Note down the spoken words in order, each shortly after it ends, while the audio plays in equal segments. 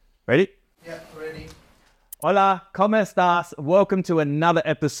Ready? Yeah, ready. Hola, ¿cómo estás? Welcome to another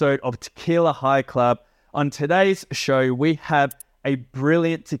episode of Tequila High Club. On today's show, we have a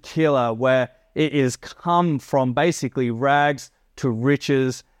brilliant tequila where it is come from basically rags to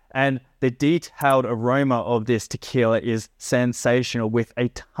riches, and the detailed aroma of this tequila is sensational with a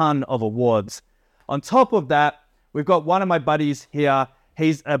ton of awards. On top of that, we've got one of my buddies here.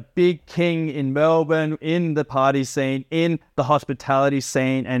 He's a big king in Melbourne, in the party scene, in the hospitality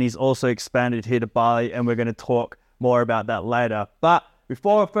scene, and he's also expanded here to Bali, and we're going to talk more about that later. But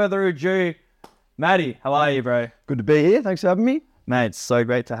before further ado, Matty, how are you, bro? Good to be here. Thanks for having me. Mate, it's so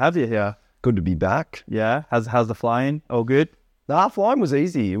great to have you here. Good to be back. Yeah, how's the flying? All good? Nah, flying was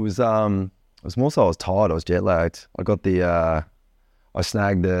easy. It was more so I was tired. I was jet lagged. I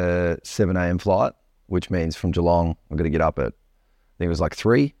snagged the 7 a.m. flight, which means from Geelong, I've got to get up at, I think it was like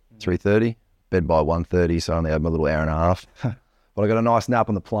 3:30, bed by 1:30, so I only had my little hour and a half. But I got a nice nap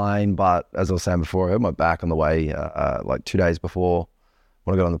on the plane, but as I was saying before, I hurt my back on the way like 2 days before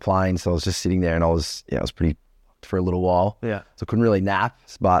when I got on the plane, so I was just sitting there and I was pretty for a little while. Yeah. So I couldn't really nap,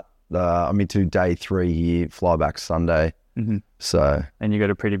 but I'm into day 3 here, fly back Sunday. Mm-hmm. So, and you got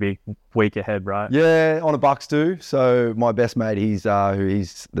a pretty big week ahead, right? Yeah, on a bucks too. So my best mate, he's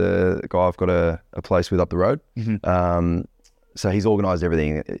the guy I've got a place with up the road. Mm-hmm. So he's organised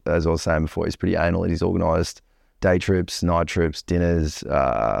everything. As I was saying before, he's pretty anal. He's organised day trips, night trips, dinners,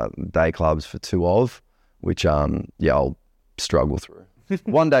 day clubs for 2 of, which I'll struggle through.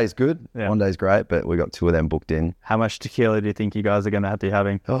 1 day's good, Yeah. 1 day's great, but we got 2 of them booked in. How much tequila do you think you guys are going to have to be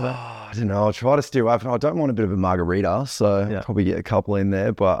having? Oh, I don't know. I'll try to steer away from. I don't want a bit of a margarita, so Yeah. I'll probably get a couple in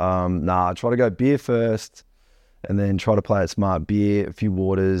there. But I try to go beer first, and then try to play it smart. Beer, a few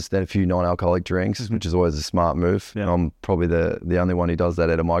waters, then a few non-alcoholic drinks, which is always a smart move. Yeah. I'm probably the only one who does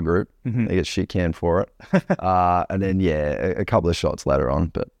that out of my group. Mhm. I get shit canned for it. And then a couple of shots later on,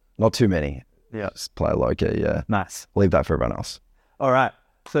 but not too many. Yeah. Just play low key. Yeah, Nice. leave that for everyone else. All right.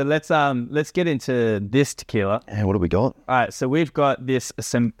 So let's get into this tequila. And what do we got? All right. So we've got this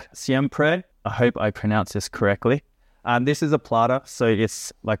Siempre. I hope I pronounced this correctly. This is a plata, so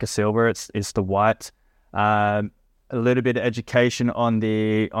it's like a silver. It's the white. A little bit of education on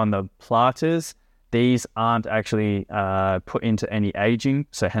the platas. These aren't actually put into any aging,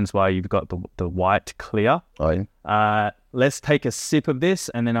 so hence why you've got the white clear. Oh, yeah. Let's take a sip of this,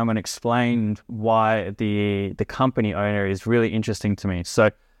 and then I'm going to explain why the company owner is really interesting to me. So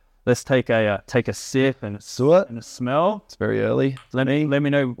let's take a sip and a smell. It's very early. Let me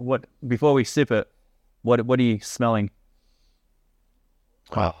know what before we sip it. What are you smelling?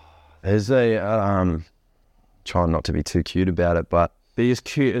 Wow. There's a trying not to be too cute about it, but Be as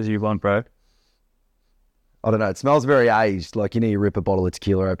cute as you want, bro. I don't know. It smells very aged. Like, you rip a bottle of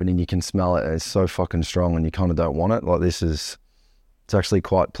tequila open and you can smell it. And it's so fucking strong and you kind of don't want it. Like, it's actually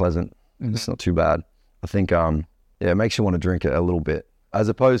quite pleasant. Mm-hmm. It's not too bad. I think, it makes you want to drink it a little bit. As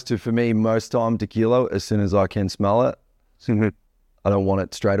opposed to, for me, most time tequila, as soon as I can smell it, I don't want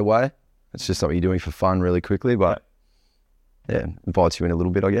it straight away. It's just something you're doing for fun really quickly, but yeah, invites you in a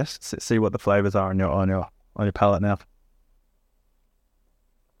little bit, I guess. See what the flavors are on your palate now.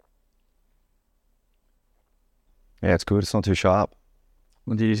 Yeah, it's good. It's not too sharp.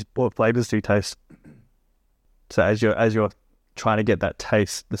 What flavors do you taste? So as you're trying to get that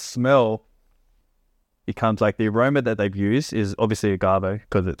taste, the smell becomes like the aroma that they've used is obviously agave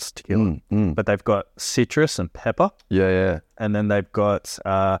because it's tequila, but they've got citrus and pepper, Yeah. and then they've got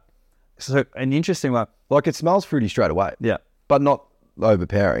so an interesting one. Like, it smells fruity straight away, Yeah, but not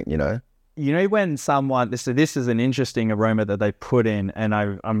overpowering, you know when someone this is an interesting aroma that they put in, and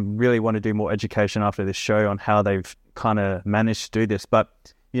I really want to do more education after this show on how they've kind of managed to do this.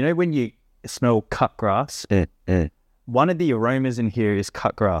 But you know when you smell cut grass, one of the aromas in here is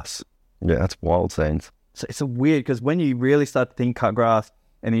cut grass. Yeah, that's wild scenes. So it's a weird, because when you really start to think cut grass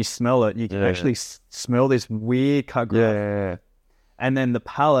and you smell it, you can actually smell this weird cut grass. Yeah. And then the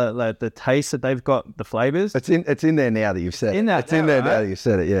palate, like the taste that they've got, the flavors. It's in there now that you've said it. It's in there now that you've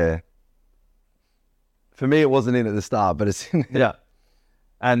said it, yeah. For me, it wasn't in at the start, but it's in there. Yeah.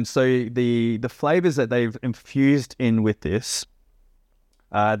 And so the flavors that they've infused in with this,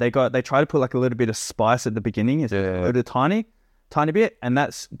 they try to put like a little bit of spice at the beginning. It's a little tiny bit, and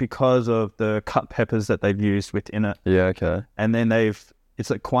that's because of the cut peppers that they've used within it. Yeah, okay. And then it's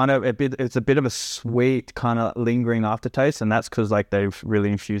a bit of a sweet kind of lingering aftertaste, and that's because like they've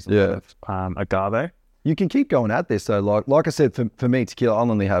really infused a lot of agave. You can keep going at this. So like I said, for me, tequila, I'll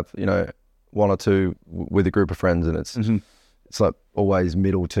only have, 1 or 2 with a group of friends, and it's like always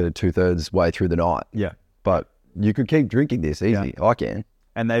middle to 2/3 way through the night. Yeah. But you could keep drinking this easy. I can.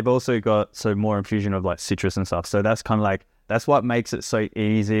 And they've also got more infusion of like citrus and stuff. So that's kind of like That's what makes it so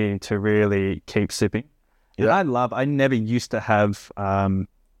easy to really keep sipping. And I never used to have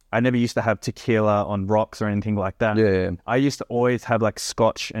tequila on rocks or anything like that. Yeah. I used to always have like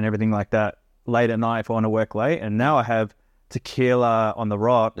scotch and everything like that late at night if I want to work late. And now I have tequila on the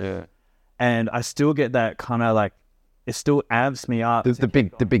rock. Yeah. And I still get that kind of like, it still amps me up. The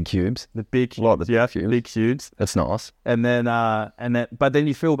big cubes. The big cubes. Like the cubes. Big cubes. That's nice. And then, but then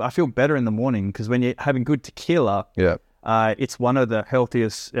I feel better in the morning because when you're having good tequila, it's one of the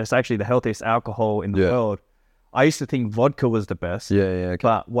healthiest, it's actually the healthiest alcohol in the world. I used to think vodka was the best. Okay.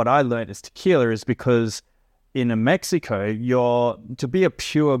 But what I learned is tequila is because in Mexico, to be a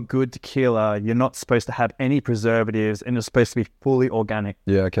pure good tequila, you're not supposed to have any preservatives and it's supposed to be fully organic.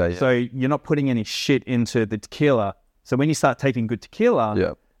 Yeah, okay. So you're not putting any shit into the tequila. So when you start taking good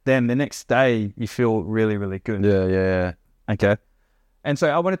tequila, then the next day you feel really, really good. Yeah. Okay. And so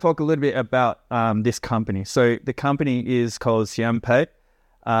I want to talk a little bit about this company. So the company is called Siempre.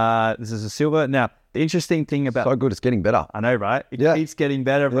 This is a silver. Now, the interesting thing about... So good, it's getting better. I know, right? It keeps getting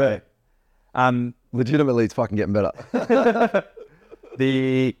better, bro. Legitimately, it's fucking getting better.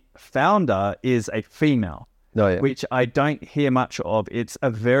 The founder is a female, which I don't hear much of. It's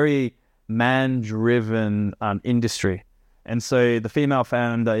a very man-driven industry. And so the female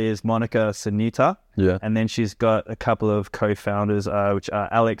founder is Monica Sanita. Yeah. And then she's got a couple of co-founders, which are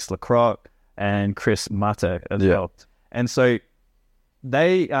Alex Lacroix and Chris Mata as well. And so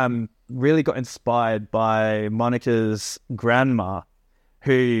they really got inspired by Monica's grandma,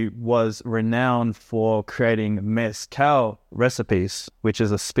 who was renowned for creating mezcal recipes, which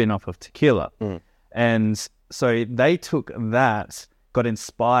is a spin-off of tequila. And so they took that, got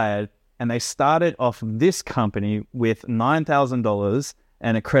inspired, and they started off this company with $9,000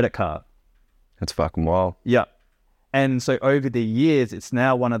 and a credit card. That's fucking wild. Yeah. And so over the years, it's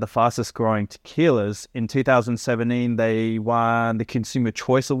now one of the fastest growing tequilas. In 2017, they won the Consumer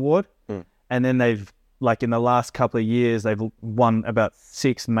Choice Award. And then they've, like in the last couple of years, they've won about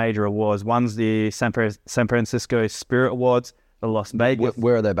 6 major awards. One's the San Francisco Spirit Awards, the Las Vegas.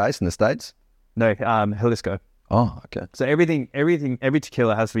 Where are they based? In the States? No, Jalisco. Oh, okay. So every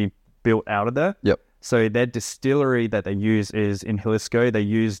tequila has to be built out of there. Yep. So their distillery that they use is in Jalisco. They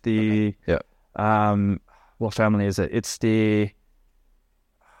use the, what family is it? It's the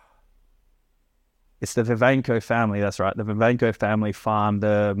Vivanco family. That's right. The Vivanco family farm.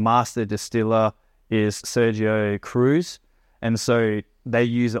 The master distiller is Sergio Cruz. And so they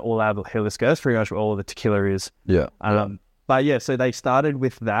use it all out of Jalisco. That's pretty much what all of the tequila is. Yeah. But yeah, so they started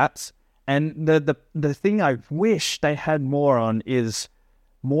with that. And the thing I wish they had more on is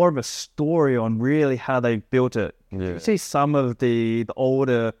more of a story on really how they built it. You see some of the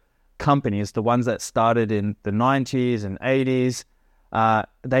older companies, the ones that started in the 90s and 80s,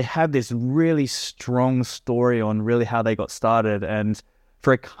 they have this really strong story on really how they got started. And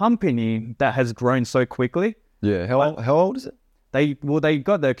for a company that has grown so quickly. Yeah. How old is it? They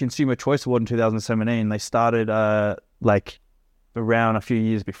got the Consumer Choice Award in 2017. They started like around a few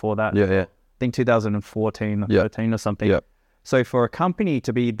years before that. Yeah. I think 2014 or 13 or something. Yeah. So for a company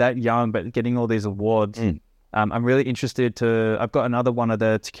to be that young but getting all these awards, I'm really interested I've got another one of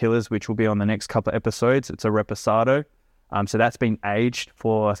the tequilas which will be on the next couple of episodes. It's a Reposado. So that's been aged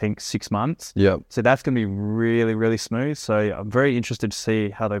for, I think, 6 months. Yeah. So that's going to be really, really smooth. So I'm very interested to see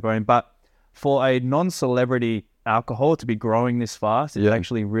how they're going. But for a non-celebrity alcohol to be growing this fast, it's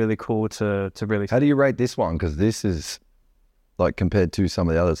actually really cool to really... How do you rate this one? Because this is, like, compared to some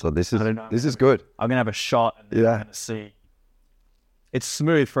of the others, so this is good. I'm going to have a shot and I'm going to see. It's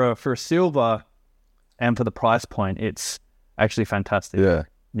smooth for a silver, and for the price point, it's actually fantastic.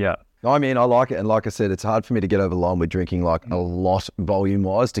 Yeah. I mean, I like it, and like I said, it's hard for me to get over the line with drinking like a lot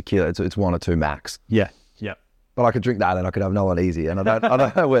volume-wise. Tequila, it's 1 or 2 max. Yeah. But I could drink that, and I could have another one easy, and I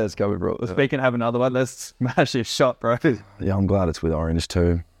don't know where it's going, bro. Speaking of have another one, let's smash this shot, bro. Yeah, I'm glad it's with orange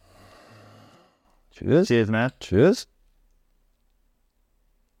too. Cheers. Cheers, man. Cheers.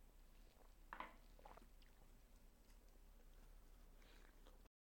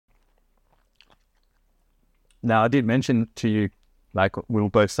 Now, I did mention to you, like we were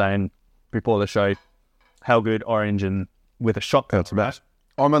both saying before the show, how good orange and with a shot goes, right?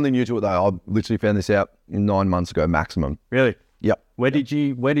 I'm only new to it though. I literally found this out 9 months ago maximum. Really? Yep. Where did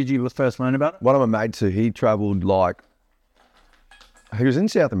you first learn about it? One of my mates, he travelled he was in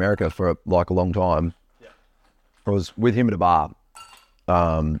South America for a long time. Yeah. I was with him at a bar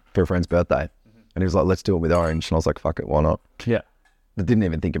for a friend's birthday, and he was like, "Let's do it with orange," and I was like, "Fuck it, why not?" Yeah. I didn't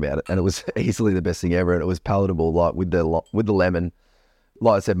even think about it, and it was easily the best thing ever, and it was palatable, like with the lemon.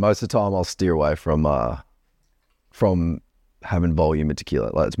 Like I said, most of the time I'll steer away from having volume in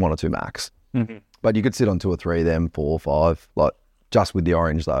tequila. Like it's 1 or 2 max. But you could sit on 2 or 3 of them, 4 or 5, like just with the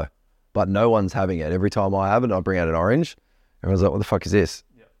orange though. But no one's having it. Every time I have it, I bring out an orange. Everyone's like, what the fuck is this?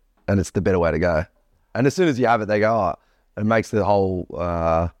 Yeah. And it's the better way to go. And as soon as you have it, they go, oh, it makes the whole,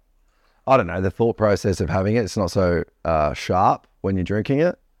 I don't know, the thought process of having it, it's not so sharp when you're drinking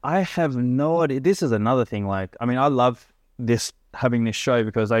it. I have no idea. This is another thing. Like, I mean, I love having this show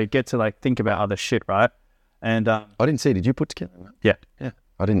because I get to like think about other shit, right? And I didn't see. Did you put Tequila in that? Yeah.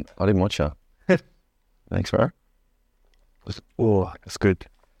 I didn't watch her. Thanks, bro. Oh, that's good.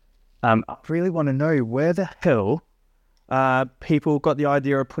 I really want to know where the hell people got the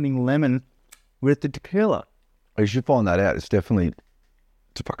idea of putting lemon with the tequila. You should find that out. It's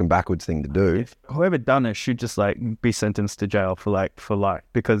a fucking backwards thing to do. If whoever done it should just like be sentenced to jail for life,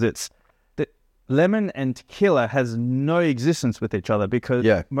 because it's the lemon and tequila has no existence with each other, because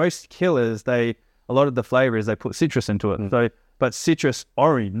most tequilas, a lot of the flavors, they put citrus into it. So, but citrus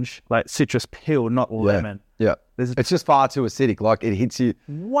orange, like citrus peel, not lemon. Yeah. It's just far too acidic. Like it hits you.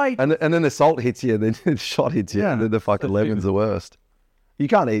 And then the salt hits you, and then the shot hits you, and then the fucking lemon's the worst. You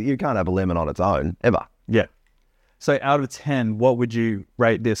can't have a lemon on its own, ever. Yeah. So out of 10, what would you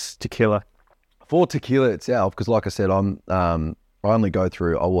rate this tequila? For tequila itself, because like I said, I only go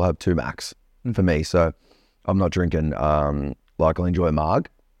through, I will have 2 max for me. So I'm not drinking, like I'll enjoy a marg.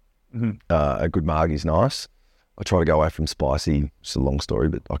 A good marg is nice. I try to go away from spicy. It's a long story,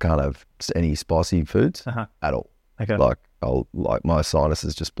 but I can't have any spicy foods at all. Okay. Like my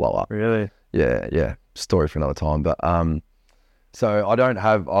sinuses just blow up. Really? Yeah. Story for another time. But so I don't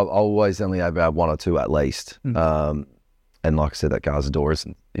have. I'll always only have about 1 or 2 at least. And like I said, that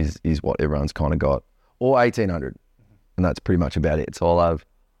Gazador is what everyone's kind of got, or 1800, and that's pretty much about it. So I'll have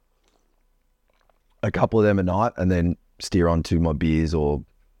a couple of them a night, and then steer on to my beers or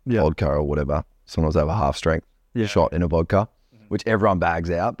vodka or whatever. Sometimes I have a half strength shot in a vodka, which everyone bags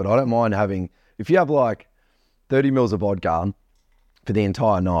out. But I don't mind having, if you have like 30 mils of vodka for the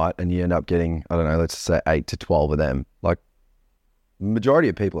entire night and you end up getting, I don't know, let's say 8 to 12 of them, like majority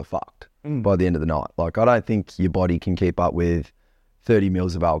of people are fucked by the end of the night. Like I don't think your body can keep up with 30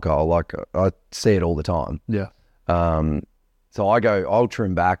 mils of alcohol. Like I see it all the time. Yeah. So I'll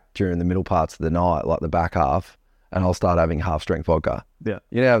trim back during the middle parts of the night, like the back half, and I'll start having half strength vodka. Yeah.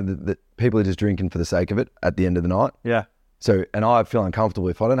 You know, the people are just drinking for the sake of it at the end of the night. Yeah. So, and I feel uncomfortable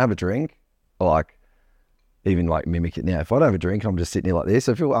if I don't have a drink, like even like mimic it now. If I don't have a drink, I'm just sitting here like this,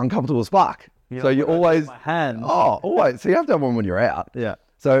 I feel uncomfortable as fuck. So you always, my hand. Always. So you have to have one when you're out. Yeah.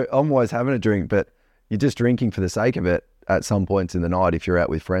 So I'm always having a drink, but you're just drinking for the sake of it at some points in the night if you're out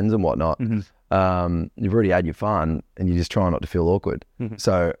with friends and whatnot. You've already had your fun and you just try not to feel awkward.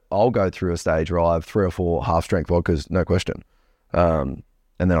 So I'll go through a stage where I have 3 or 4 half strength vodkas, no question. And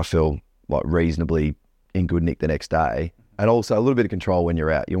then I feel like reasonably in good nick the next day. And also a little bit of control when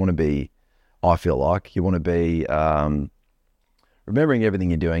you're out. You want to be, I feel like, you want to be remembering everything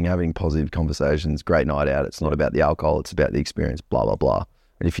you're doing, having positive conversations, great night out. It's not about the alcohol, it's about the experience, blah, blah, blah.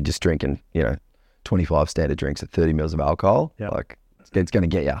 And if you're just drinking, 25 standard drinks at 30 mils of alcohol, like it's going to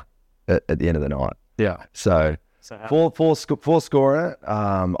get you at the end of the night. Yeah. So for scorer,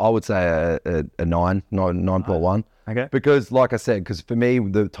 I would say a 9.1. Okay. Because like I said, because for me,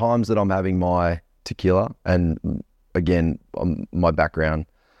 the times that I'm having my tequila, and again, my background,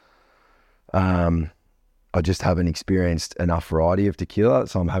 I just haven't experienced enough variety of tequila.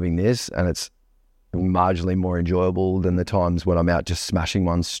 So I'm having this and it's marginally more enjoyable than the times when I'm out just smashing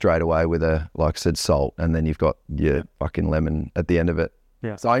one straight away with like I said, salt, and then you've got your fucking lemon at the end of it.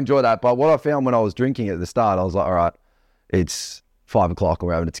 Yeah. So I enjoy that. But what I found when I was drinking at the start, I was like, all right, it's 5 o'clock and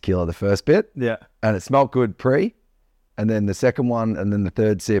we're having a tequila the first bit. Yeah. And it smelled good pre, and then the second one, and then the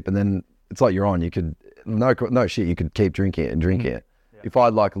third sip, and then it's like you're on. You could, no shit, you could keep drinking it and drinking it. Yeah. If I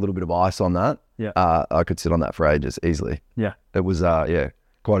had like a little bit of ice on that, I could sit on that for ages easily. Yeah. It was,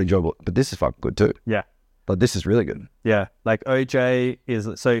 quite enjoyable. But this is fucking good too. Yeah. But this is really good. Yeah. Like OJ is,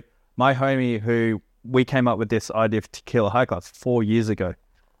 so my homie who we came up with this idea of Tequila High Class 4 years ago.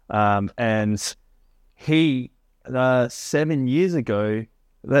 And he, 7 years ago,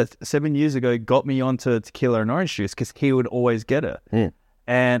 got me onto tequila and orange juice because he would always get it. Mm.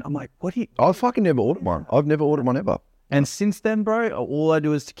 And I'm like, what do you... I've fucking never ordered one. I've never ordered one ever. And since then, bro, all I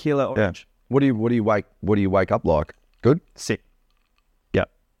do is tequila orange. Yeah. What do you wake up like? Good? Sick. Yeah.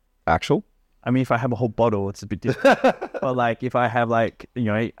 Actual? I mean, if I have a whole bottle, it's a bit different. But like, if I have like,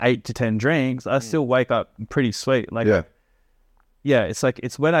 8 to 10 drinks, I still wake up pretty sweet. Like,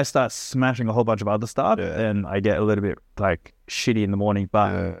 it's when I start smashing a whole bunch of other stuff, and I get a little bit like shitty in the morning,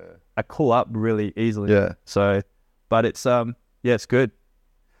 but I cool up really easily. Yeah. So, but it's it's good.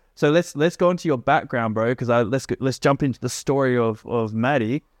 So let's go into your background, bro, because let's jump into the story of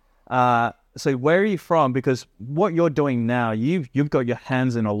Maddie. So where are you from? Because what you're doing now, you've got your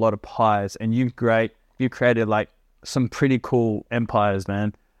hands in a lot of pies, and you created like some pretty cool empires,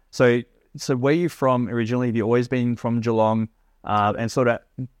 man. So where are you from originally? Have you always been from Geelong? And sort of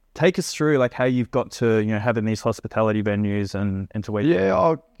take us through like how you've got to having these hospitality venues and to where. Yeah,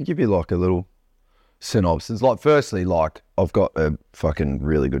 I'll give you like a little synopsis. Like, firstly, like I've got a fucking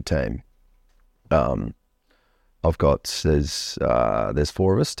really good team. I've got there's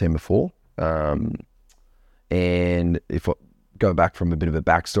 4 of us, team of 4. And if I go back from a bit of a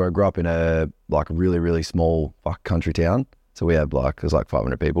backstory, I grew up in a like really, really small country town. So we had there's like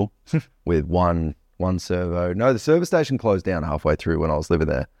 500 people with one servo. No, the service station closed down halfway through when I was living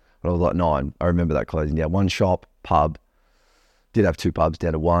there. When I was like 9, I remember that closing down. One shop, pub, did have 2 pubs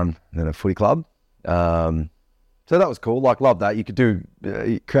down to 1, and then a footy club. So that was cool. Like, love that. You could do,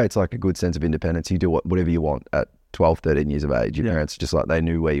 it creates like a good sense of independence. You do whatever you want at 12, 13 years of age. Your parents just like, they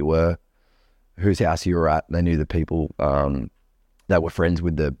knew where you were, whose house you were at. They knew the people that were friends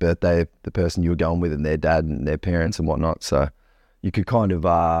with the person you were going with, and their dad and their parents and whatnot. So you could kind of,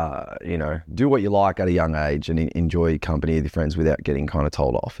 do what you like at a young age and enjoy company of your friends without getting kind of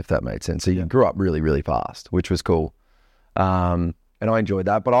told off, if that made sense. So you grew up really, really fast, which was cool. And I enjoyed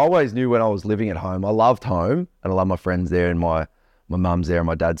that. But I always knew when I was living at home, I loved home and I love my friends there, and my mum's there and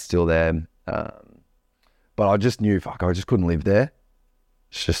my dad's still there. But I just knew, I just couldn't live there.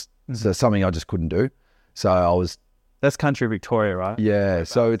 It's just something I just couldn't do. So That's country Victoria, right? Yeah.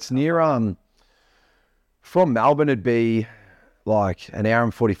 So it's near, from Melbourne, it'd be like an hour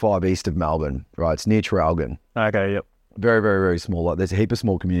and 45 east of Melbourne, right? It's near Traralgon. Okay, yep. Very, very, very small. Like, there's a heap of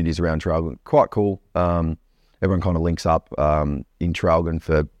small communities around Traralgon. Quite cool. Everyone kind of links up in Traralgon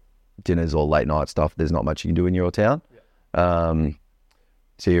for dinners or late night stuff. There's not much you can do in your town. Yep.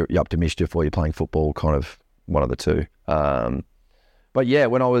 So you're up to mischief or you're playing football, kind of one of the two. But yeah,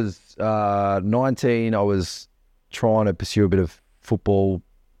 when I was 19, I was trying to pursue a bit of football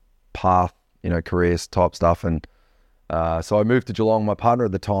path, careers type stuff. And so I moved to Geelong. My partner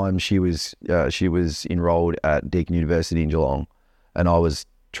at the time, she was enrolled at Deakin University in Geelong, and I was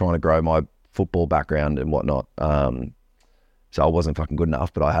trying to grow my football background and whatnot. So I wasn't fucking good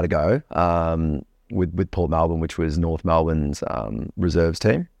enough, but I had to go with Port Melbourne, which was North Melbourne's reserves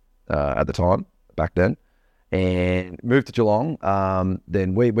team at the time, back then, and moved to Geelong.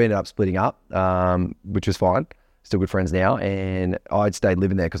 Then we ended up splitting up, which was fine. Still good friends now, and I'd stayed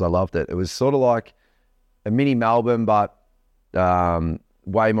living there because I loved it. It was sort of like a mini Melbourne, but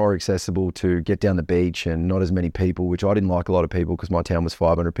way more accessible to get down the beach and not as many people, which I didn't like a lot of people because my town was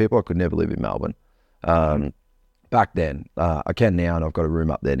 500 people. I could never live in Melbourne. Back then, I can now, and I've got a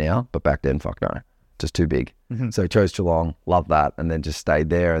room up there now, but back then, fuck no, just too big. So I chose Geelong, loved that, and then just stayed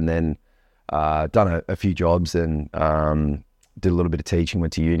there, and then done a few jobs and did a little bit of teaching,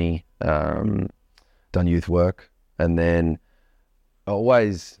 went to uni, done youth work, and then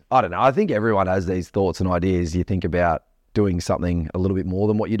always, I don't know, I think everyone has these thoughts and ideas. You think about doing something a little bit more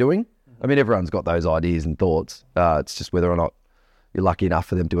than what you're doing. I mean, everyone's got those ideas and thoughts. It's just whether or not you're lucky enough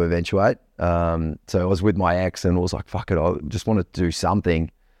for them to eventuate. So I was with my ex and was like, fuck it, I just wanted to do something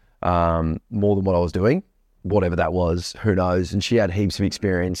more than what I was doing, whatever that was, who knows. And she had heaps of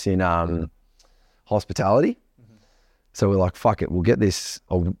experience in hospitality. So we're like, fuck it, we'll get this,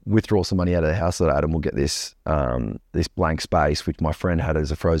 I'll withdraw some money out of the house that I had, and we'll get this this blank space, which my friend had as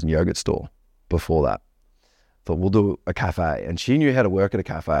a frozen yogurt store before that. Thought we'll do a cafe, and she knew how to work at a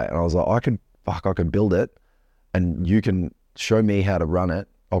cafe, and I was like, I can build it, and you can show me how to run it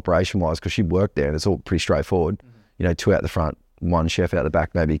operation-wise, because she worked there, and it's all pretty straightforward. 2 out the front, 1 chef out the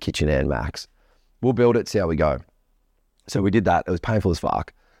back, maybe a kitchen and max. We'll build it, see how we go. So we did that. It was painful as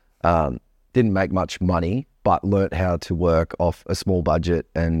fuck. Didn't make much money, but learnt how to work off a small budget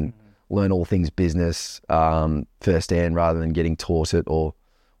and learn all things business firsthand rather than getting taught it or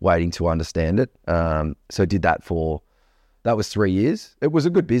waiting to understand it. So did that that was 3 years. It was a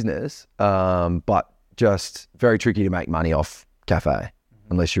good business, but just very tricky to make money off cafe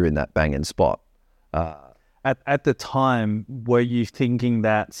unless you're in that banging spot. At the time, were you thinking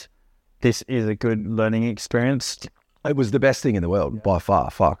that this is a good learning experience? It was the best thing in the world by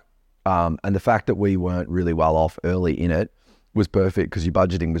far. Fuck. And the fact that we weren't really well off early in it was perfect because your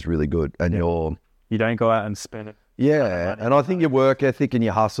budgeting was really good and you don't go out and spend it. Yeah, and I think your work ethic and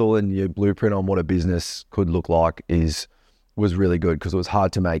your hustle and your blueprint on what a business could look like was really good, because it was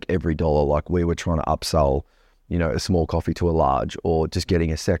hard to make every dollar. Like, we were trying to upsell, a small coffee to a large, or just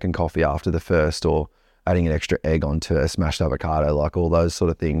getting a second coffee after the first, or adding an extra egg onto a smashed avocado, like all those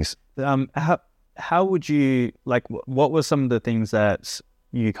sort of things. How would you, like, what were some of the things that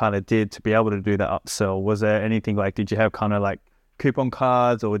you kind of did to be able to do that upsell? Was there anything, like, did you have kind of like coupon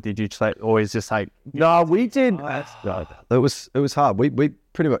cards, or did you just like always just like? No, we did. No, it was hard. We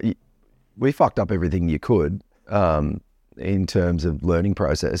pretty much we fucked up everything you could in terms of learning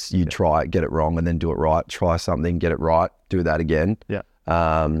process. You try it, get it wrong, and then do it right. Try something, get it right, do that again. Yeah.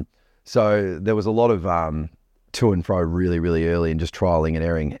 So there was a lot of to and fro really, really early, and just trialing and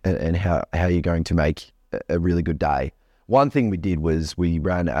erring, and how you're going to make a really good day. One thing we did was we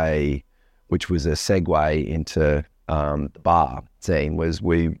ran which was a segue into the bar scene, was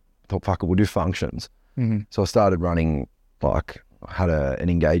we thought, fuck it, we'll do functions. Mm-hmm. So I started running, like, I had an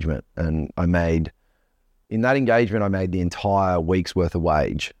engagement, and in that engagement, I made the entire week's worth of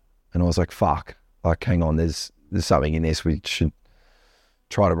wage. And I was like, fuck, like, hang on, there's something in this. We should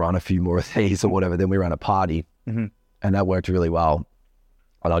try to run a few more of these or whatever. Then we ran a party, mm-hmm. and that worked really well.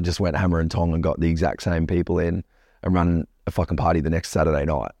 And I just went hammer and tong and got the exact same people in and run a fucking party the next Saturday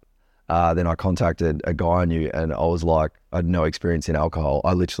night. Then I contacted a guy I knew, and I was like, I had no experience in alcohol.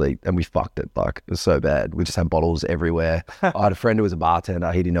 And we fucked it. Like, it was so bad. We just had bottles everywhere. I had a friend who was a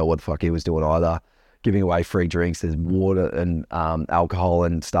bartender. He didn't know what the fuck he was doing either. Giving away free drinks. There's water and alcohol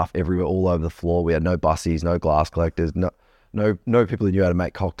and stuff everywhere, all over the floor. We had no bussies, no glass collectors, no people who knew how to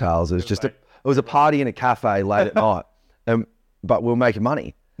make cocktails. It was just it was a party in a cafe late at night, but we were making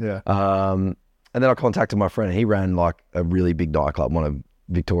money. Yeah. And then I contacted my friend. He ran like a really big nightclub, one of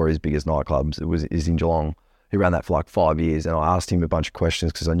Victoria's biggest nightclubs. Is in Geelong. He ran that for like 5 years, and I asked him a bunch of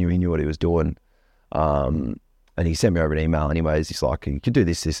questions because I knew he knew what he was doing. And he sent me over an email anyways. He's like, you could do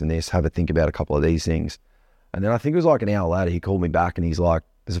this, this, and this. Have a think about a couple of these things. And then I think it was like an hour later, he called me back, and he's like,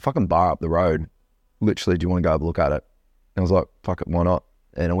 there's a fucking bar up the road. Literally, do you want to go have a look at it? And I was like, fuck it, why not?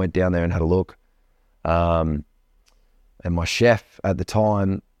 And I went down there and had a look. And my chef at the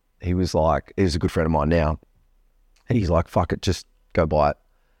time, he was a good friend of mine now. And he's like, fuck it, just go buy it.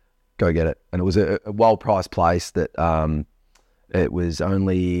 Go get it. And it was a well-priced place that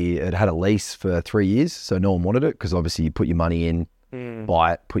it had a lease for 3 years, so no one wanted it, because obviously you put your money in,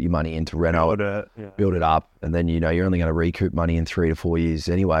 buy it, put your money into reno build it up, and then you're only going to recoup money in 3 to 4 years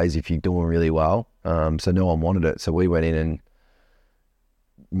anyways if you're doing really well. So no one wanted it. So we went in, and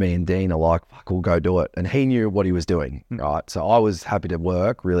me and Dean are like, fuck, we'll go do it. And he knew what he was doing, right? So I was happy to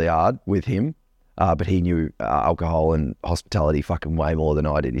work really hard with him, but he knew alcohol and hospitality fucking way more than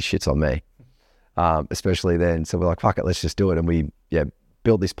I did. His shit's on me, especially then. So we're like, fuck it, let's just do it. And we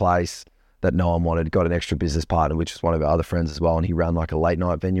built this place that no one wanted, got an extra business partner, which is one of our other friends as well. And he ran like a late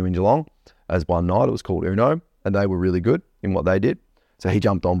night venue in Geelong as one night. It was called Uno, and they were really good in what they did. So he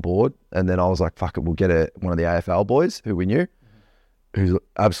jumped on board, and then I was like, fuck it, we'll get one of the AFL boys who we knew, who's an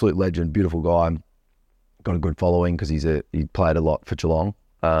absolute legend, beautiful guy, got a good following because he played a lot for Geelong.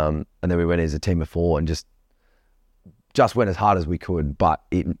 And then we went as a team of 4 and just went as hard as we could. But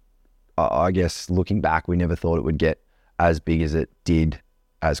I guess looking back, we never thought it would get as big as it did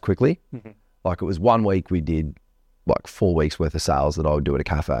as quickly. Mm-hmm. Like, it was 1 week we did like 4 weeks worth of sales that I would do at a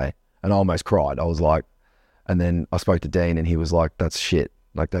cafe, and I almost cried. I was like, and then I spoke to Dean, and he was like, that's shit.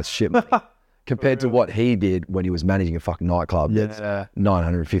 Like, that's shit money compared to what he did when he was managing a fucking nightclub. Yeah.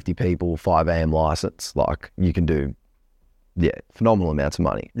 950 people, 5 a.m. license. Like, you can do, phenomenal amounts of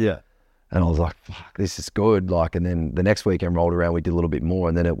money. Yeah. And I was like, fuck, this is good. Like, and then the next weekend rolled around, we did a little bit more,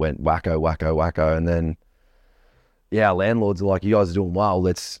 and then it went wacko. And then, our landlords are like, you guys are doing well.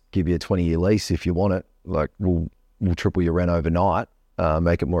 Let's give you a 20-year lease if you want it. Like, we'll triple your rent overnight,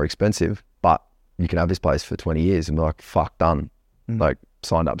 make it more expensive, but you can have this place for 20 years. And we're like, fuck, done. Like,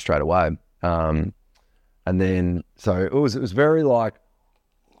 signed up straight away. And then, so it was very like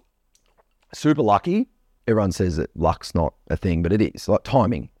super lucky. Everyone says that luck's not a thing, but it is. Like,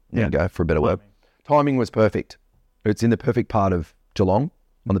 timing, there you go, for a better word. Timing was perfect. It's in the perfect part of Geelong,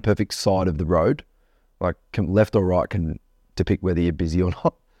 on the perfect side of the road. Like, left or right can depict whether you're busy or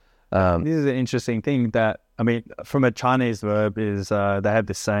not. This is an interesting thing that, I mean, from a Chinese verb is they have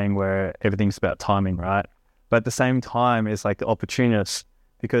this saying where everything's about timing, right? But at the same time, it's like the opportunist,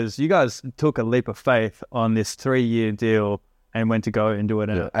 because you guys took a leap of faith on this 3-year deal and went to go and do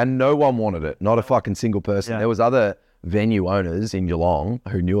it. And no one wanted it. Not a fucking single person. Yeah. There was other venue owners in Geelong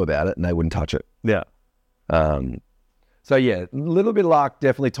who knew about it, and they wouldn't touch it. Yeah. So a little bit of luck,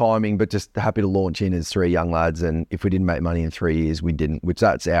 definitely timing, but just happy to launch in as 3 young lads. And if we didn't make money in 3 years, we didn't, which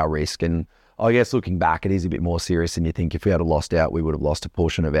that's our risk. And I guess looking back, it is a bit more serious than you think. If we had lost out, we would have lost a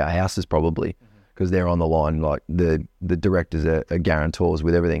portion of our houses probably, because they're on the line. Like, the directors are guarantors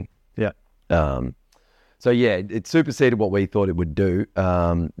with everything. Yeah. It superseded what we thought it would do.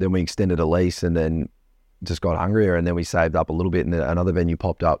 Then we extended a lease, and then just got hungrier, and then we saved up a little bit, and then another venue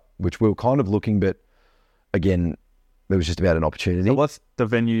popped up, which we were kind of looking, but again, it was just about an opportunity. So what's the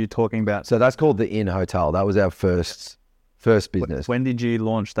venue you're talking about? So that's called the Inn Hotel. That was our first First business. When did you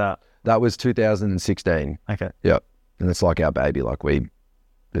launch that? That was 2016. Okay. Yep. And it's like our baby. Like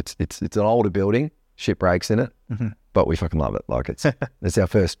it's an older building, shit breaks in it, but we fucking love it. Like it's our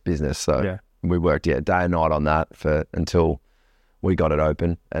first business. So we worked day and night on that until we got it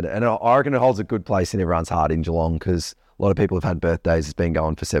open. And I reckon it holds a good place in everyone's heart in Geelong because a lot of people have had birthdays. It's been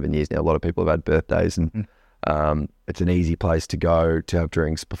going for 7 years now. A lot of people have had birthdays and it's an easy place to go to have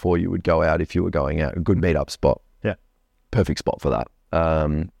drinks before you would go out if you were going out. A good meet-up spot. Yeah. Perfect spot for that.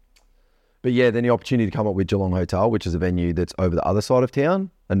 But yeah, then the opportunity to come up with Geelong Hotel, which is a venue that's over the other side of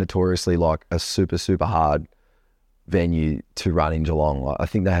town and notoriously like a super, super hard venue to run in Geelong. Like, I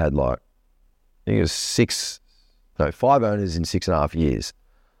think they had I think it was 5 owners in 6.5 years.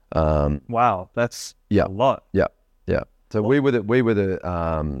 Wow, that's a lot. Yeah. So we were the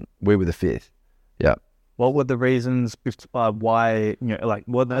fifth. Yeah. What were the reasons why?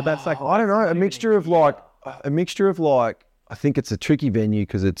 That's like I don't know. A mixture of I think it's a tricky venue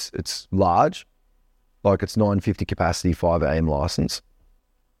because it's large, like it's 950 capacity, 5 AM license.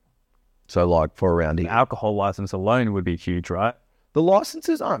 So like for around here, alcohol license alone would be huge, right? The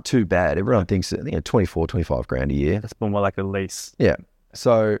licenses aren't too bad. Everyone thinks I think 24, 25 grand a year. That's more like a lease. Yeah.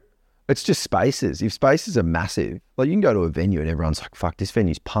 So it's just spaces. If spaces are massive, like you can go to a venue and everyone's like, "Fuck, this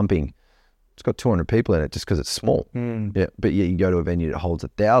venue's pumping." It's got 200 people in it just because it's small. Yeah. But yeah, you go to a venue that holds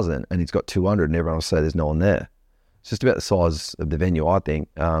 1,000 and it's got 200 and everyone will say there's no one there. It's just about the size of the venue, I think.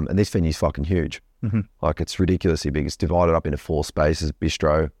 And this venue's fucking huge. Like it's ridiculously big. It's divided up into 4 spaces: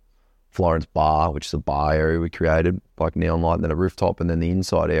 bistro, Florence bar, which is a bar area we created, like neon light, and then a rooftop, and then the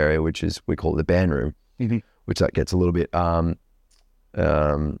inside area, which is we call it the band room, which that gets a little bit kind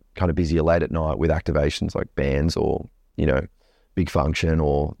of busier late at night with activations like bands or big function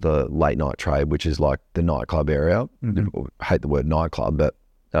or the late night trade, which is like the nightclub area. I hate the word nightclub, but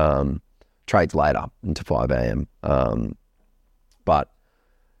trades later into 5 AM. But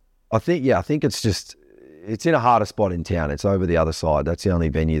I think it's in a harder spot in town. It's over the other side. That's the only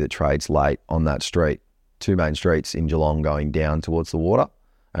venue that trades late on that street. 2 main streets in Geelong going down towards the water,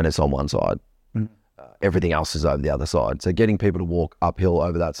 and it's on one side. Everything else is over the other side. So getting people to walk uphill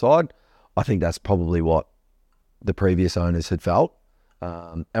over that side, I think that's probably what the previous owners had felt.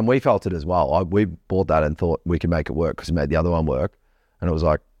 And we felt it as well. We bought that and thought we could make it work because we made the other one work. And it was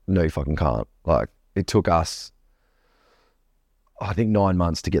like, no, you fucking can't. Like it took us, I think 9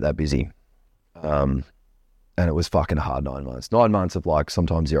 months to get that busy. And it was fucking a hard 9 months. 9 months of like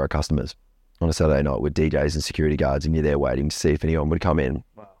sometimes 0 customers on a Saturday night with DJs and security guards, and you're there waiting to see if anyone would come in.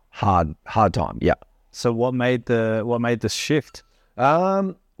 Wow. Hard time. Yeah. So what made the shift?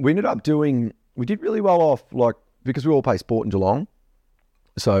 We did really well off because we all play sport in Geelong.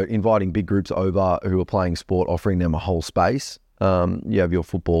 So inviting big groups over who are playing sport, offering them a whole space. You have your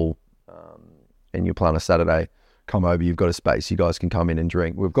football and you play on a Saturday. Come over, you've got a space. You guys can come in and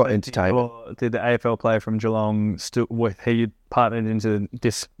drink. We've got entertainment. Did the AFL player from Geelong he partnered into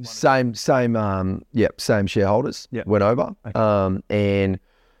this? Same shareholders went over. Okay. And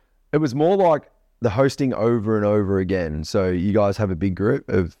it was more like the hosting over and over again. So you guys have a big group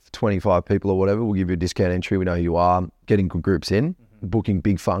of 25 people or whatever. We'll give you a discount entry. We know who you are. Getting good groups in, booking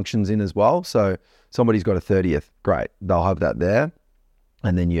big functions in as well. So somebody's got a 30th. Great. They'll have that there.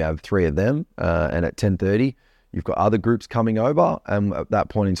 And then you have 3 of them. And at 10:30, you've got other groups coming over. And at that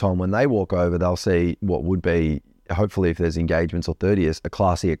point in time, when they walk over, they'll see what would be, hopefully if there's engagements or 30th, a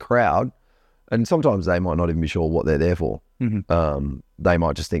classier crowd. And sometimes they might not even be sure what they're there for. They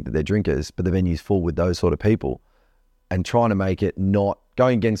might just think that they're drinkers, but the venue's full with those sort of people. And trying to make it not,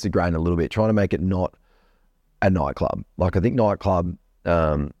 going against the grain a little bit, trying to make it not a nightclub. Like I think nightclub,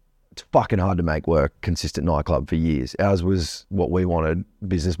 it's fucking hard to make work, consistent nightclub for years. Ours was what we wanted.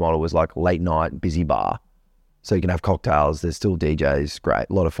 Business model was like late night, busy bar. So you can have cocktails, there's still DJs, great,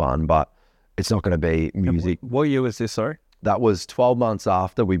 a lot of fun, but it's not going to be music. What year was this, sorry? That was 12 months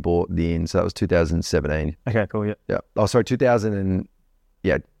after we bought the inn, so that was 2017. Okay, cool, yeah. Yeah. Oh, sorry,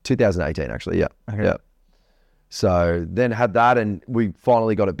 2018 actually, yeah. Okay. Yeah. So then had that and we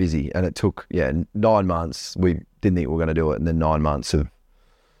finally got it busy and it took, 9 months. We didn't think we were going to do it, and then 9 months of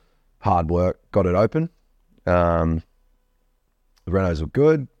hard work, got it open. The renos were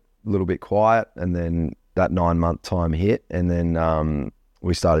good, a little bit quiet, and then that 9-month time hit, and then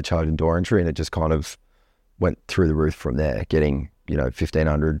we started charging door entry, and it just kind of went through the roof from there, getting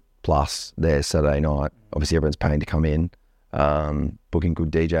 1,500 plus there Saturday night. Obviously everyone's paying to come in, booking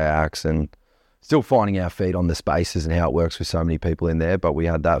good DJ acts, and still finding our feet on the spaces and how it works with so many people in there. But we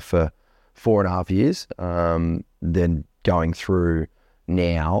had that for 4.5 years. Then going through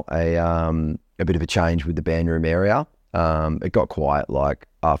now a bit of a change with the band room area. It got quiet like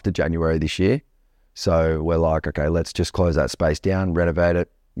after January this year. So we're like, okay, let's just close that space down, renovate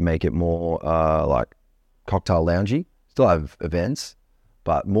it, make it more like cocktail loungy. Still have events,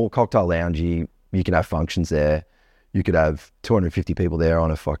 but more cocktail loungy. You can have functions there. You could have 250 people there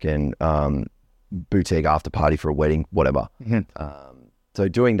on a fucking boutique after party for a wedding, whatever. So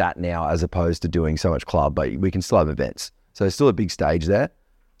doing that now as opposed to doing so much club, but we can still have events. So there's still a big stage there.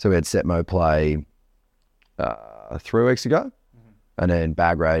 So we had Setmo play 3 weeks ago. And then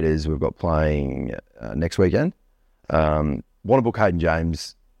Bag Raiders, we've got playing next weekend. Want to book Hayden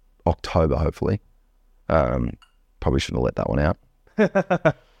James October, hopefully. Probably shouldn't have let that one out.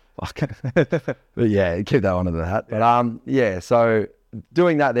 But yeah, keep that one under the hat. But yeah, so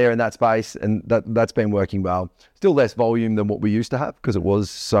doing that there in that space, and that's been working well. Still less volume than what we used to have because it was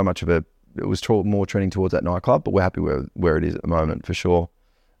so much of it was more trending towards that nightclub, but we're happy where it is at the moment for sure.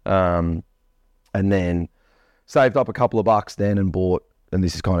 And then saved up a couple of bucks then and bought, and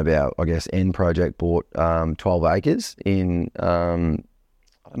this is kind of our, I guess, end project, bought 12 acres in, I don't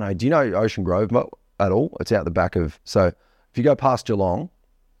know, do you know Ocean Grove at all? It's out the back of, so if you go past Geelong,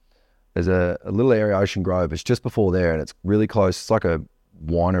 there's a little area, Ocean Grove. It's just before there, and it's really close. It's like a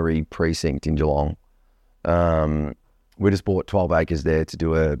winery precinct in Geelong. We just bought 12 acres there to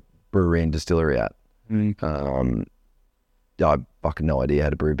do a brewery and distillery at. I fucking no idea how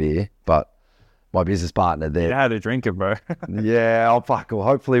to brew beer, but my business partner there. You know how to drink it, bro. Yeah, well,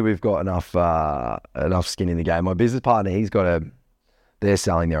 hopefully we've got enough skin in the game. My business partner, they're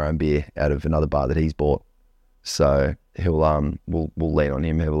selling their own beer out of another bar that he's bought. So we'll lean on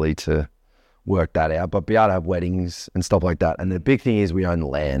him heavily to work that out, but be able to have weddings and stuff like that. And the big thing is we own the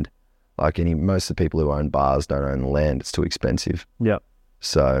land. Like most of the people who own bars don't own the land. It's too expensive. Yep.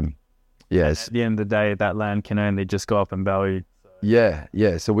 So yes. At the end of the day, that land can only just go up in value. Yeah.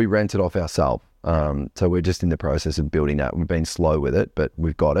 So we rent it off ourselves. So we're just in the process of building that. We've been slow with it, but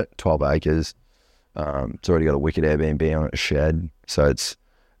we've got it. 12 acres. It's already got a wicked Airbnb on it, a shed. So it's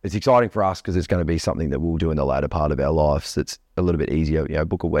exciting for us because it's going to be something that we'll do in the later part of our lives. It's a little bit easier,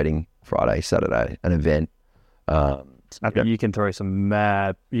 book a wedding Friday, Saturday, an event. I think you can throw you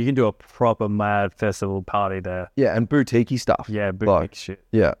can do a proper mad festival party there. Yeah, and boutique-y stuff. Yeah, boutique shit.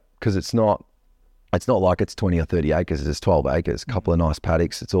 Yeah, because it's not like it's 20 or 30 acres, it's 12 acres, a couple of nice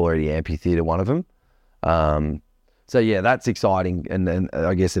paddocks. It's already amphitheatre, one of them. So yeah, that's exciting. And then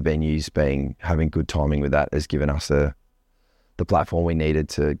I guess the venues having good timing with that has given us the platform we needed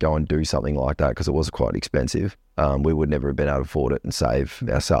to go and do something like that because it was quite expensive. We would never have been able to afford it and save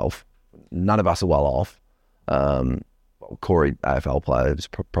ourselves. None of us are well off. Corey, AFL player, is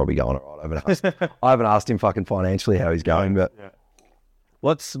probably going all right. I haven't asked him fucking financially how he's going, but yeah.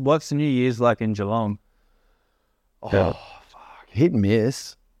 What's New Year's like in Geelong? Fuck, hit and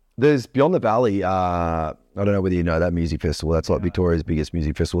miss. There's Beyond the Valley. I don't know whether you know that music festival. That's like Victoria's biggest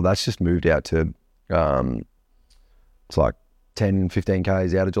music festival. That's just moved out to, it's like 10, 15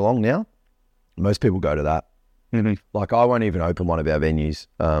 Ks out of Geelong now. Most people go to that. Mm-hmm. Like I won't even open one of our venues.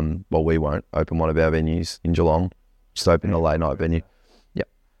 Well, we won't open one of our venues in Geelong. Just open a late night venue. Yeah.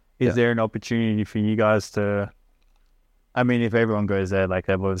 Is there an opportunity for you guys to? I mean, if everyone goes there, like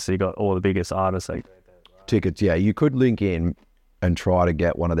they've obviously got all the biggest artists. Like tickets, yeah. You could link in and try to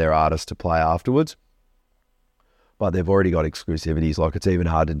get one of their artists to play afterwards, but they've already got exclusivities. Like it's even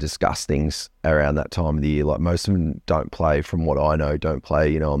hard to discuss things around that time of the year. Like most of them don't play, from what I know, don't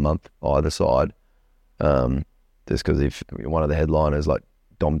play, a month either side. Just because if one of the headliners like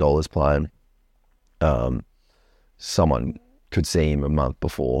Dom Dollar's playing, someone could see him a month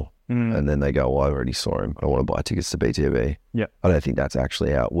before and then they go, well, I already saw him. I don't want to buy tickets to BTV. Yeah. I don't think that's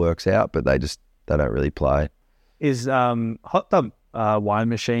actually how it works out, but they don't really play. Is Hot Tub Wine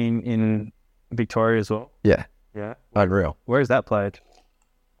Machine in Victoria as well? Yeah. Yeah. Unreal. Where is that played?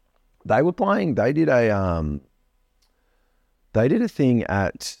 They were playing, they did a thing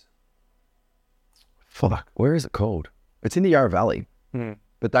at, fuck, where is it called? It's in the Yarra Valley.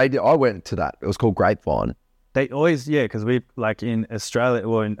 But I went to that. It was called Grapevine. They always, because we, like in Australia,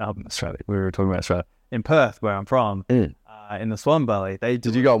 well, in Australia, we were talking about Australia, in Perth, where I'm from, in the Swan Valley,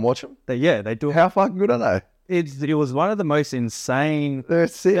 Did you go and watch them? They do. How fucking good are they? It was one of the most insane. They're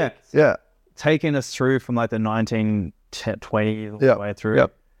sick. Yeah. Taking us through from like the 1920s all the way through.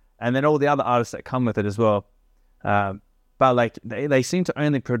 Yep. And then all the other artists that come with it as well. But like they seem to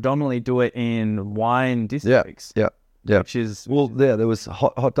only predominantly do it in wine districts. Yeah. Which is there was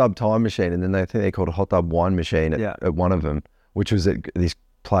Hot Tub Time Machine, and then I think they called it Hot Tub Wine Machine at one of them, which was at this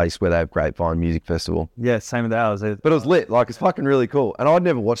place where they have Grapevine Music Festival. Yeah, same with ours. But it was lit. Like it's fucking really cool. And I'd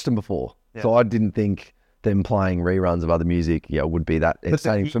never watched them before, so I didn't think them playing reruns of other music would be that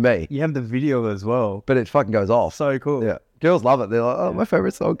entertaining for me. You have the video as well, but it fucking goes off. So cool. Yeah, Girls love it. They're like, oh, my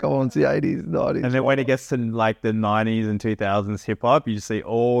favorite song come on, it's the 80s, 90s. And then when it gets to like the 90s and 2000s hip hop, you just see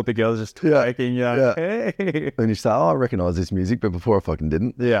all the girls just twerking, hey. And you say, oh, I recognize this music, but before I fucking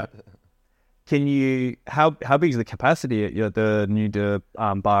didn't. Yeah. Can you, how big is the capacity at the new the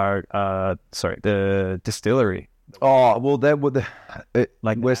distillery? Oh, well,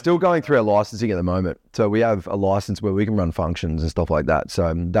 we're still going through our licensing at the moment. So we have a license where we can run functions and stuff like that.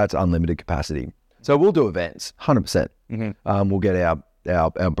 So that's unlimited capacity. So we'll do events, 100%. We'll get our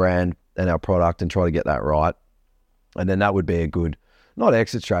brand and our product and try to get that right. And then that would be a good, not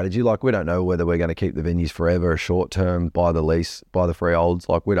exit strategy. Like, we don't know whether we're going to keep the venues forever, short term, buy the lease, buy the freeholds.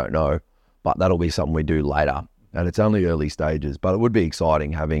 Like, we don't know. But that'll be something we do later. And it's only early stages. But it would be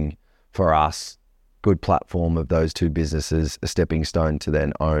exciting having, for us, good platform of those two businesses, a stepping stone to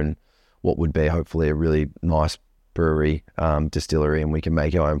then own what would be hopefully a really nice brewery, distillery, and we can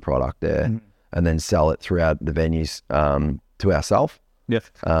make our own product there and then sell it throughout the venues to ourselves.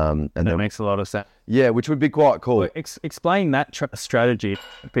 Yes. And that then, makes a lot of sense. Yeah, which would be quite cool. Well, explain that strategy,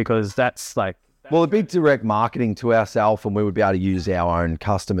 because that's like... Well, it'd be direct marketing to ourselves, and we would be able to use our own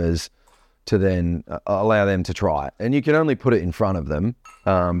customers to then allow them to try it. And you can only put it in front of them.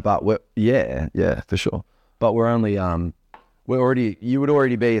 But for sure. But we're only, you would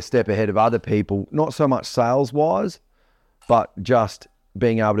already be a step ahead of other people, not so much sales wise, but just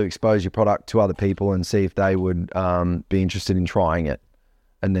being able to expose your product to other people and see if they would be interested in trying it.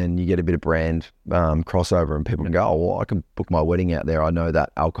 And then you get a bit of brand crossover, and people can go, oh, well, I can book my wedding out there. I know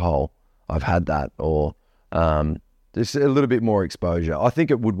that alcohol, I've had that, or just a little bit more exposure. I think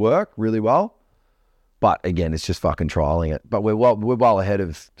it would work really well. But again, it's just fucking trialing it. But we're well ahead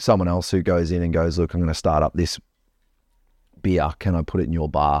of someone else who goes in and goes, look, I'm going to start up this beer. Can I put it in your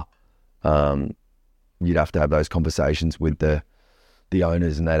bar? You'd have to have those conversations with the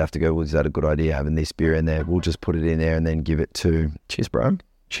owners, and they'd have to go, well, is that a good idea having this beer in there? We'll just put it in there and then give it to, cheers, bro.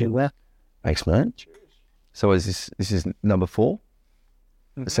 Cheers. Thanks, man. Cheers. So this is number 4,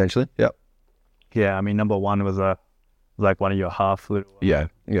 essentially? Yep. Yeah, I mean, number 1 was like one of your half little... Yeah.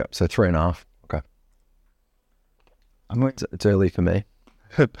 So 3.5. It's early for me.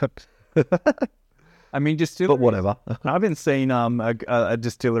 I mean, distillery. But whatever. I haven't seen a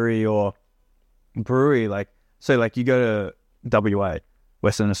distillery or brewery like you go to WA,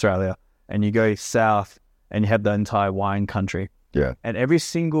 Western Australia, and you go south and you have the entire wine country. Yeah. And every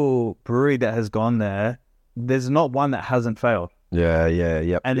single brewery that has gone there, there's not one that hasn't failed. Yeah.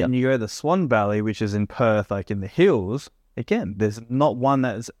 And then you go to the Swan Valley, which is in Perth, like in the hills. Again, there's not one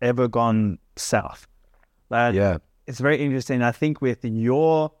that's ever gone south. It's very interesting. I think with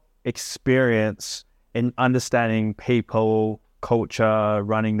your experience in understanding people, culture,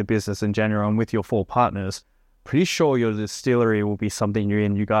 running the business in general, and with your 4 partners, pretty sure your distillery will be something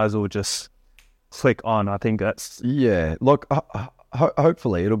you guys will just click on. I think that's... Yeah. Look,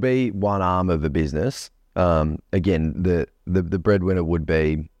 hopefully it'll be one arm of a business. Again, the breadwinner would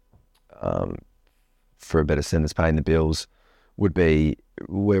be, for a better sentence, paying the bills, would be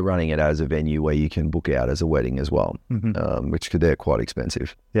we're running it as a venue where you can book out as a wedding as well, which they're quite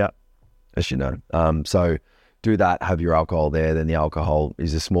expensive. Yeah. As you know. So do that, have your alcohol there, then the alcohol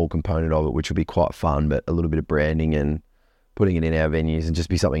is a small component of it, which will be quite fun, but a little bit of branding and putting it in our venues and just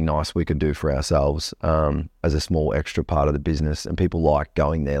be something nice we could do for ourselves as a small extra part of the business. And people like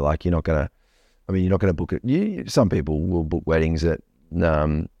going there. Like, you're not going to book it. Some people will book weddings at,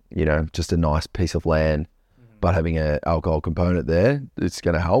 just a nice piece of land, but having an alcohol component there, it's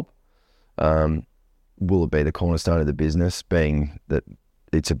going to help. Will it be the cornerstone of the business, being that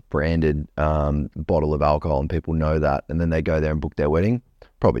it's a branded bottle of alcohol and people know that, and then they go there and book their wedding?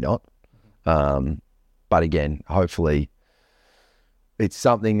 Probably not. But again, hopefully it's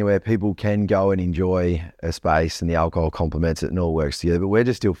something where people can go and enjoy a space and the alcohol complements it and all works together. But we're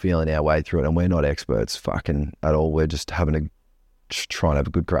just still feeling our way through it, and we're not experts fucking at all. We're just trying to have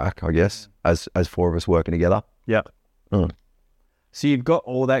a good crack, I guess, as 4 of us working together. Yeah. So you've got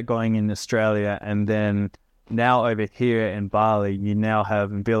all that going in Australia, and then now over here in Bali, you now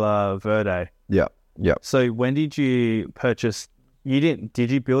have Villa Verde. Yeah. So when did you purchase?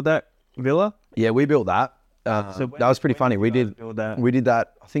 Did you build that villa? Yeah, we built that. That was pretty funny. We did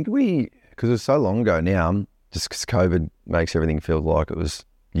that. I think because it was so long ago now, just because COVID makes everything feel like it was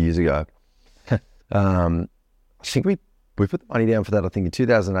years ago. I think we put the money down for that. I think in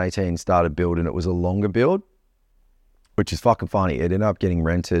 2018 started building. It was a longer build, which is fucking funny. It ended up getting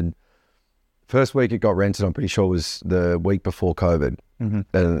rented. First week it got rented, I'm pretty sure, was the week before COVID. And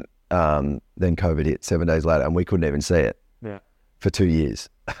then COVID hit 7 days later, and we couldn't even see it for 2 years.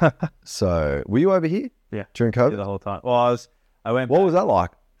 So were you over here? Yeah. During COVID? Yeah, the whole time. Well, I went. What was that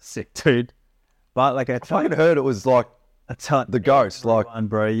like? Sick, dude. But like I fucking heard it was like I tell The ghost, like, everyone,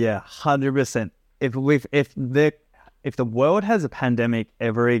 bro, yeah, 100%. If the world has a pandemic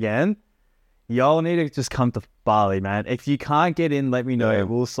ever again, y'all need to just come to Bali, man. If you can't get in, let me know. Yeah.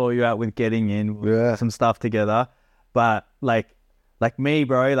 We'll sort you out with getting in. We'll Yeah. put some stuff together. But like me,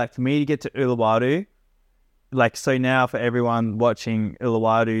 bro, like for me to get to Uluwatu, like, so now for everyone watching,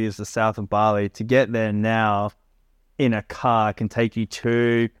 Uluwatu is the south of Bali. To get there now in a car can take you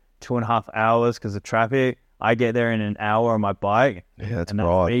 2.5 hours because of traffic. I get there in an hour on my bike. Yeah, that's and that's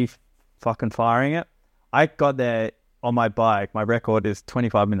right. me fucking firing it. I got there on my bike. My record is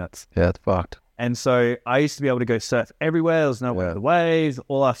 25 minutes. Yeah, it's fucked. And so I used to be able to go surf everywhere. There was no way the waves,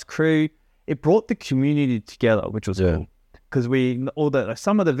 all us crew. It brought the community together, which was cool. Because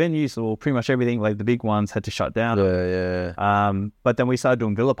some of the venues, or pretty much everything, like the big ones, had to shut down. But then we started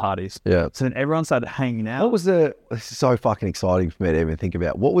doing villa parties. Yeah. So then everyone started hanging out. This is so fucking exciting for me to even think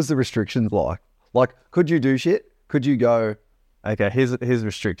about. What was the restrictions like? Like, could you do shit? Could you go? Okay, here's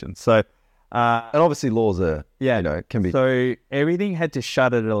restrictions. So, and obviously laws are, can be. So everything had to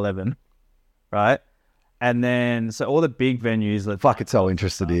shut at 11, right? And then, so all the big venues, fucking so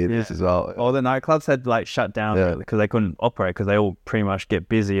interested in this as well. All the nightclubs had like shut down because they couldn't operate because they all pretty much get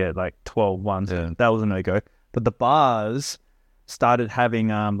busy at like 12, So that was a no-go. But the bars started having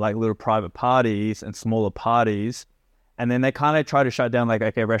like little private parties and smaller parties. And then they kind of tried to shut down, like,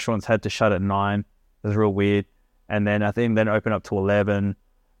 okay, restaurants had to shut at 9. It was real weird. And then I think then open up to 11.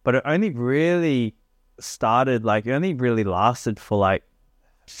 But it only really lasted for like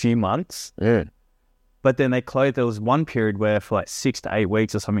a few months. Yeah. But then they closed. There was one period where for like 6 to 8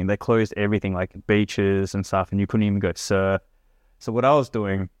 weeks or something, they closed everything, like beaches and stuff, and you couldn't even go surf. So what I was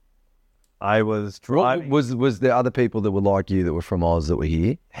doing, I was driving. Was there other people that were like you that were from Oz that were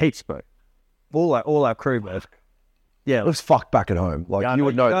here? Heaps, bro. All our crew, bro. Yeah, it was fucked back at home. Like you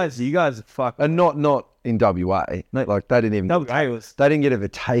would know. You guys are fucked. And not in WA. No, like they didn't even. WA they didn't get a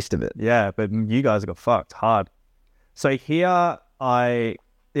taste of it. Yeah, but you guys got fucked hard. So here I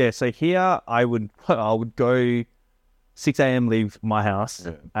would go 6 a.m. leave my house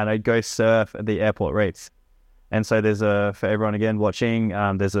and I'd go surf at the airport reefs. And so for everyone again watching,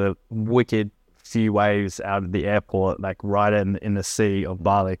 there's a wicked few waves out of the airport, like right in the sea of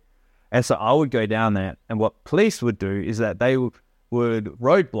Bali. And so I would go down there, and what police would do is that they would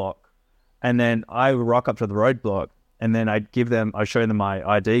roadblock, and then I would rock up to the roadblock, and then I'd show them my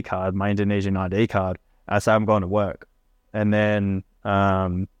ID card, my Indonesian ID card. I say I'm going to work. And then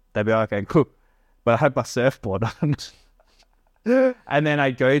they'd be like, okay, cool. But I had my surfboard on. And then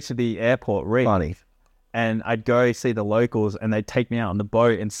I'd go to the airport reef. Funny. And I'd go see the locals, and they'd take me out on the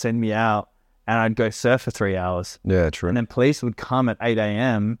boat and send me out, and I'd go surf for 3 hours. Yeah, true. And then police would come at 8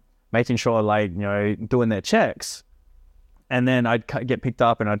 a.m., making sure, like, doing their checks. And then I'd get picked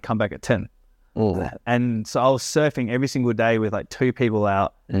up and I'd come back at 10. Oh. And so I was surfing every single day with like 2 people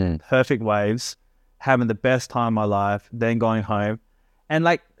out, perfect waves, having the best time of my life, then going home. And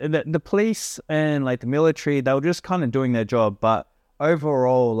like the police and like the military, they were just kind of doing their job. But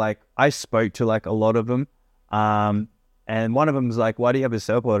overall, like I spoke to like a lot of them. And one of them was like, why do you have a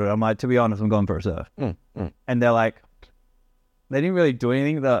surfboard? I'm like, to be honest, I'm going for a surf. And they're like, they didn't really do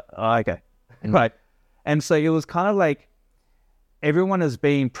anything. Okay. Right. And so it was kind of like everyone is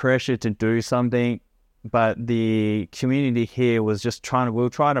being pressured to do something, but the community here was just trying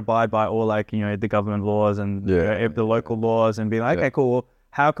to abide by all like, the government laws and the local laws and be like, okay, cool.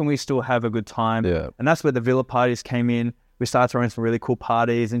 How can we still have a good time? Yeah. And that's where the villa parties came in. We started throwing some really cool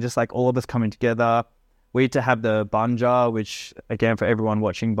parties and just like all of us coming together. We had to have the Banja, which again, for everyone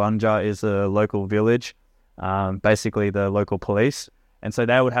watching, Banja is a local village. Basically the local police. And so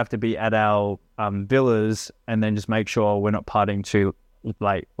they would have to be at our villas and then just make sure we're not partying too,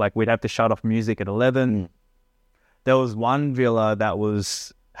 like we'd have to shut off music at 11. There was one villa that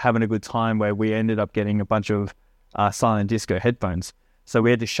was having a good time where we ended up getting a bunch of silent disco headphones. So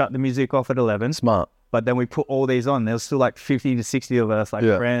we had to shut the music off at 11. Smart. But then we put all these on. There was still like 50 to 60 of us, like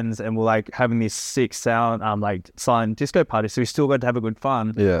friends, and we're like having this sick sound, like silent disco party. So we still got to have a good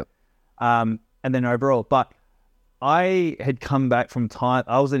fun. Yeah. And then overall, but I had come back from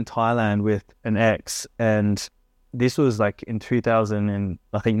I was in Thailand with an ex, and this was like in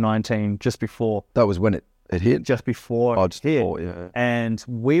 2019, just before. That was when it hit? Just before. Oh, just before, yeah. And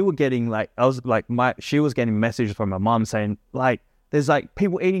we were getting she was getting messages from my mom saying like, there's like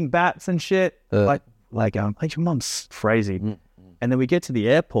people eating bats and shit. Like your mom's crazy. And then we get to the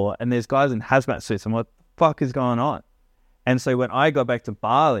airport and there's guys in hazmat suits. I'm like, what the fuck is going on? And so when I got back to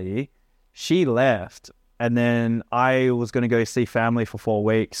Bali, she left. And then I was going to go see family for 4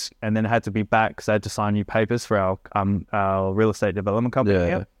 weeks, and then I had to be back because I had to sign new papers for our real estate development company.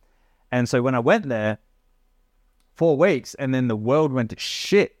 Yeah. And so when I went there, 4 weeks, and then the world went to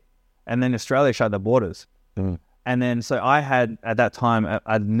shit, and then Australia shut their borders. And then so I had at that time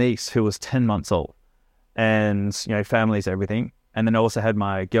a niece who was 10 months old, and families, everything. And then I also had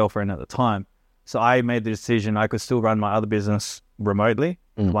my girlfriend at the time. So I made the decision I could still run my other business remotely,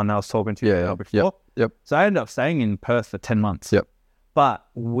 the one I was talking to you about before. Yep. So I ended up staying in Perth for 10 months. Yep. But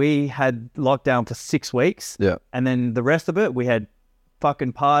we had lockdown for 6 weeks. Yeah. And then the rest of it, we had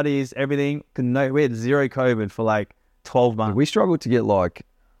fucking parties, everything. We had zero COVID for like 12 months. We struggled to get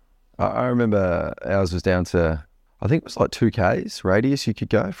I remember ours was down to, I think it was like 2Ks radius you could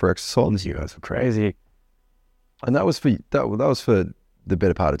go for exercise. You guys were crazy. And that was for the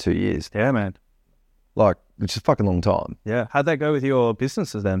better part of 2 years. Yeah, man. Which is a fucking long time. Yeah. How'd that go with your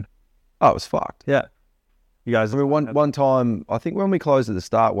businesses then? Oh, it was fucked. Yeah. You guys... I mean, one time, I think when we closed at the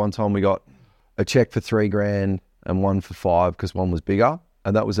start, one time we got a check for $3,000 and one for $5,000 because one was bigger.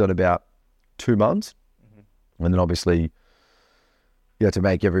 And that was at about 2 months. And then obviously you had to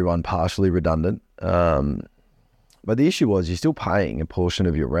make everyone partially redundant. But the issue was you're still paying a portion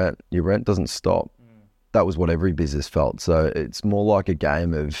of your rent. Your rent doesn't stop. That was what every business felt. So it's more like a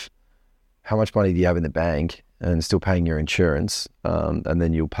game of how much money do you have in the bank and still paying your insurance. And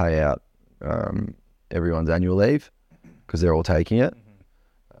then you'll pay out everyone's annual leave because they're all taking it.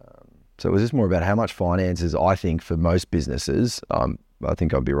 So it was just more about how much finances, I think, for most businesses, I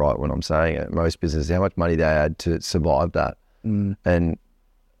think I'd be right when I'm saying it, most businesses, how much money they had to survive that. And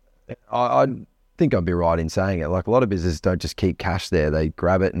I think I'd be right in saying it. Like a lot of businesses don't just keep cash there. They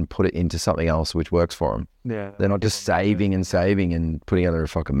grab it and put it into something else which works for them. Yeah. They're not just saving and putting under a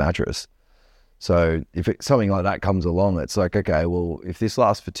fucking mattress. So if something like that comes along, it's like, okay, well, if this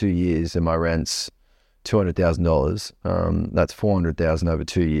lasts for 2 years and my rent's $200,000, that's $400,000 over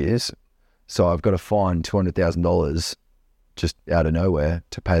 2 years. So I've got to find $200,000 just out of nowhere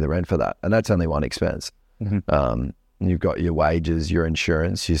to pay the rent for that. And that's only one expense. You've got your wages, your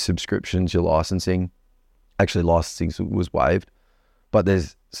insurance, your subscriptions, your licensing. Actually, licensing was waived. But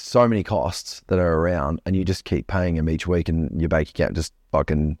there's so many costs that are around and you just keep paying them each week and your bank account just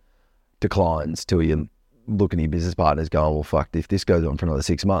fucking declines till you look at your business partners going, well, fuck, if this goes on for another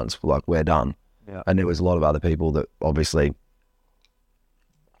 6 months, we're done. Yeah. And there was a lot of other people that obviously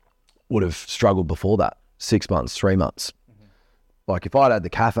would have struggled before that, 6 months, 3 months. Like if I'd had the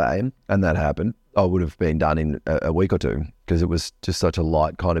cafe and that happened, I would have been done in a week or two because it was just such a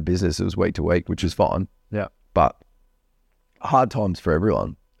light kind of business. It was week to week, which is fine. Yeah. But hard times for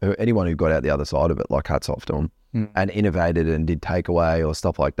everyone. Anyone who got out the other side of it, like hats off to them and innovated and did takeaway or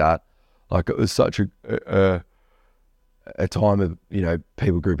stuff like that. Like it was such a time of,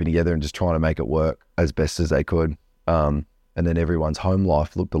 people grouping together and just trying to make it work as best as they could. And then everyone's home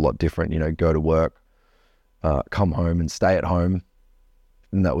life looked a lot different, go to work, come home and stay at home.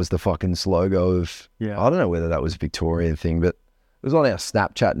 And that was the fucking slogan of, I don't know whether that was a Victorian thing, but it was on our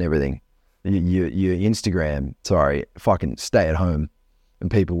Snapchat and everything. Your Instagram, fucking stay at home.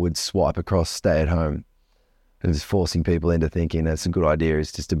 And people would swipe across stay at home. And it's forcing people into thinking that's a good idea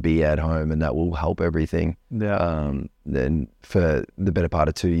is just to be at home and that will help everything. Yeah. Then for the better part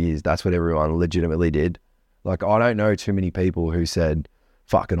of 2 years, that's what everyone legitimately did. Like I don't know too many people who said,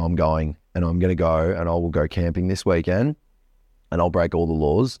 fucking I'm going and I'm going to go and I will go camping this weekend and I'll break all the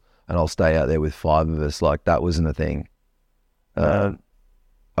laws and I'll stay out there with 5 of us. Like that wasn't a thing.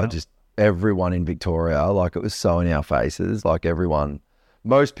 Everyone in Victoria, like it was so in our faces, like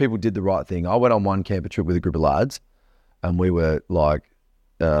most people did the right thing. I went on one camper trip with a group of lads and we were like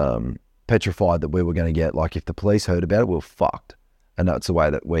petrified that we were going to get, like if the police heard about it, we were fucked. And that's the way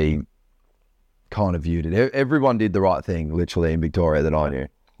that we kind of viewed it. Everyone did the right thing, literally, in Victoria that I knew.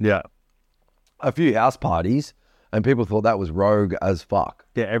 Yeah. A few house parties and people thought that was rogue as fuck.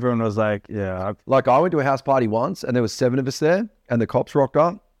 Yeah, everyone was like, yeah. Like I went to a house party once and there was 7 of us there and the cops rocked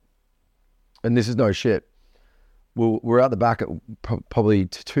up. And this is no shit. We're out the back at probably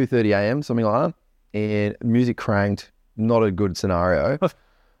 2:30 a.m., something like that. And music cranked. Not a good scenario.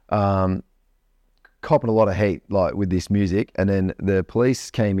 Copping a lot of heat like with this music. And then the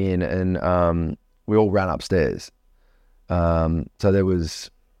police came in and we all ran upstairs. So there was,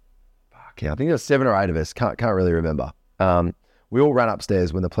 I think there was 7 or 8 of us. Can't really remember. We all ran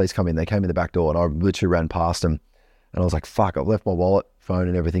upstairs when the police come in. They came in the back door and I literally ran past them. And I was like, fuck, I've left my wallet, phone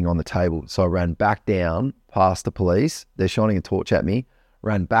and everything on the table. So I ran back down past the police. They're shining a torch at me.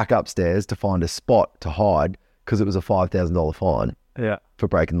 Ran back upstairs to find a spot to hide because it was a $5,000 fine for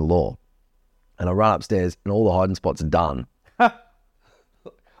breaking the law. And I run upstairs and all the hiding spots are done.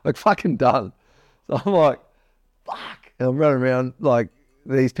 Like fucking done. So I'm like, fuck. And I'm running around like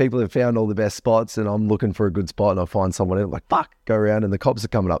these people have found all the best spots and I'm looking for a good spot and I find someone else like, fuck, go around and the cops are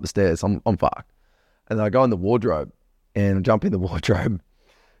coming up the stairs. I'm fucked. And I go in the wardrobe and I jump in the wardrobe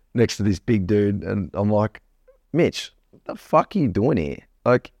next to this big dude. And I'm like, Mitch, what the fuck are you doing here?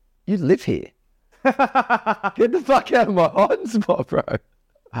 Like, you live here. Get the fuck out of my hiding spot, bro.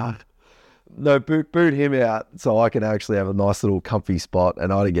 No, boot him out so I can actually have a nice little comfy spot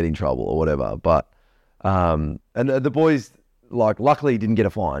and I didn't get in trouble or whatever. But, and the boys, like, luckily didn't get a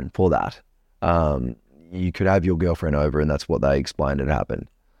fine for that. You could have your girlfriend over and that's what they explained had happened.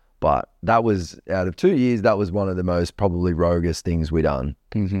 But that was, out of 2 years, that was one of the most probably roguest things we done,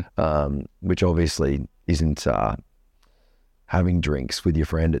 which obviously isn't having drinks with your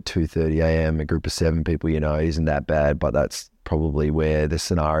friend at 2:30 a.m, a group of 7 people, you know, isn't that bad. But that's probably where the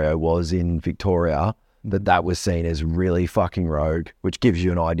scenario was in Victoria, that was seen as really fucking rogue, which gives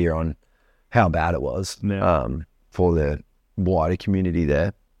you an idea on how bad it was for the wider community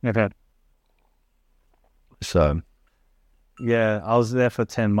there. Okay. So... yeah, I was there for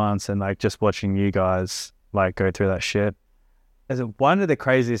 10 months and like just watching you guys like go through that shit. As one of the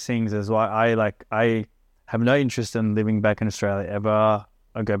craziest things is why I have no interest in living back in Australia ever.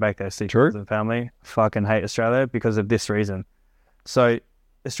 I go back there, see friends and family. Fucking hate Australia because of this reason. So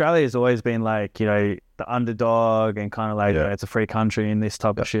Australia has always been like, you know, the underdog and kind of like, you know, it's a free country and this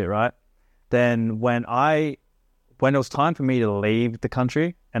type of shit, right? Then when it was time for me to leave the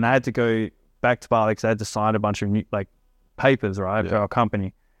country and I had to go back to Bali because I had to sign a bunch of new, like, papers, right, for our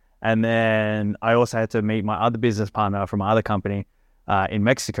company. And then I also had to meet my other business partner from my other company in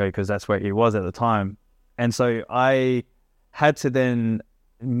Mexico because that's where he was at the time. And so I had to then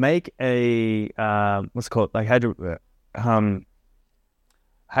make a what's it called? Like had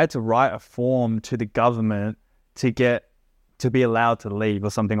to write a form to the government to be allowed to leave or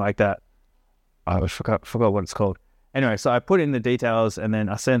something like that. I forgot what it's called. Anyway, so I put in the details and then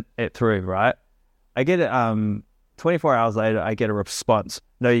I sent it through, right? I get it 24 hours later, I get a response.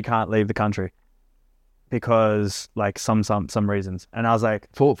 No, you can't leave the country because like some reasons. And I was like,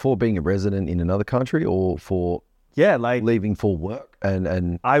 for being a resident in another country or for like leaving for work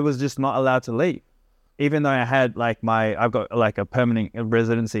and I was just not allowed to leave, even though I had like I've got like a permanent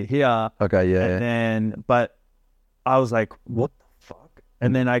residency here. Okay, yeah. And then, but I was like, what the fuck?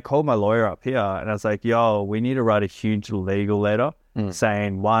 And then I called my lawyer up here and I was like, yo, we need to write a huge legal letter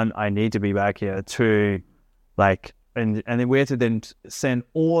saying, 1, I need to be back here. 2, like, and then we had to then send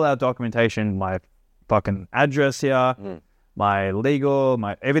all our documentation, my fucking address here, my legal,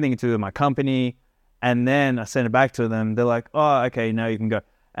 my everything to my company. And then I sent it back to them. They're like, oh, okay, now you can go.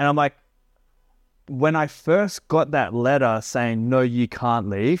 And I'm like, when I first got that letter saying, no, you can't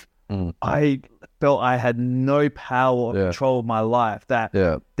leave, I felt I had no power or control of my life.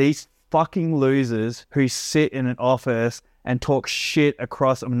 That these fucking losers who sit in an office and talk shit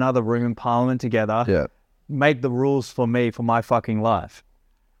across another room in Parliament together make the rules for me for my fucking life.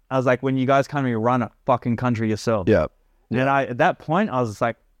 I was like, when you guys can't even run a fucking country yourself. And at that point, I was just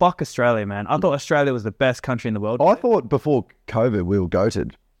like, fuck Australia, man. I thought Australia was the best country in the world. I thought before COVID we were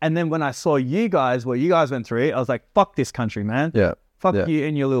goated. And then when I saw you guys, what you guys went through, I was like, fuck this country, man. Fuck you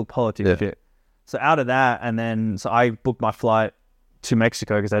and your little politics shit. So out of that, and then so I booked my flight to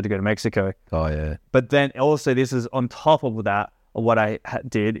Mexico because I had to go to Mexico. Oh, yeah. But then also this is on top of that, what I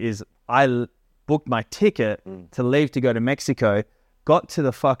did is I booked my ticket to leave to go to Mexico, got to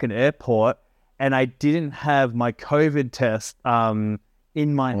the fucking airport, and I didn't have my COVID test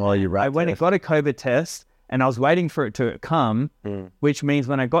in my I went and got a COVID test, and I was waiting for it to come, which means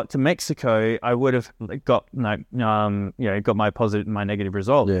when I got to Mexico, I would have got got my negative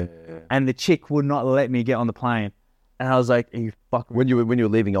result. And the chick would not let me get on the plane. And I was like, are you fucking... When you were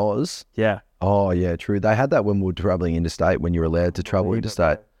leaving Oz? Yeah. Oh, yeah, true. They had that when we were traveling interstate, when you were allowed to travel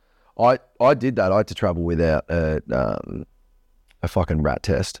interstate. I did that. I had to travel without a fucking rat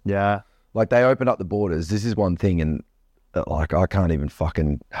test. Yeah. Like, they opened up the borders. This is one thing, and like, I can't even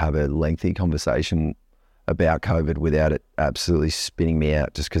fucking have a lengthy conversation about COVID without it absolutely spinning me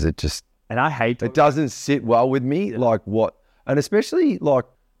out, just because and I hate it doesn't sit well with me. Like, what, and especially like,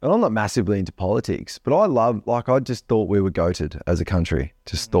 and I'm not massively into politics, but I just thought we were goated as a country.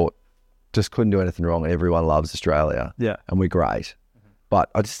 Just couldn't do anything wrong, and everyone loves Australia. And we're great. But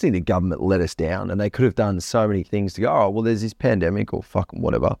I just think the government let us down, and they could have done so many things to go, oh, well, there's this pandemic or fucking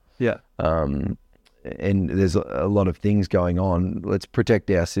whatever. And there's a lot of things going on. Let's protect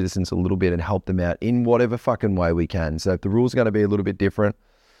our citizens a little bit and help them out in whatever fucking way we can. So if the rules are going to be a little bit different,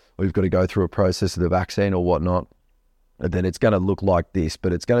 we've got to go through a process of the vaccine or whatnot, then it's going to look like this,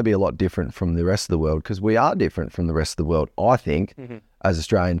 but it's going to be a lot different from the rest of the world, because we are different from the rest of the world, I think, as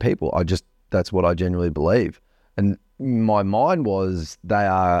Australian people. That's what I genuinely believe. And my mind was they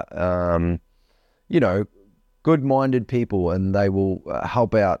are, good-minded people, and they will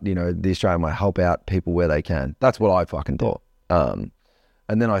help out, the Australian way, help out people where they can. That's what I fucking thought. And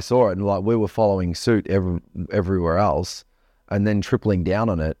then I saw it, and like we were following suit everywhere else, and then tripling down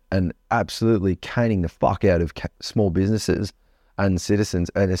on it and absolutely caning the fuck out of small businesses and citizens,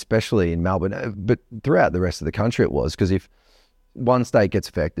 and especially in Melbourne, but throughout the rest of the country it was, because if one state gets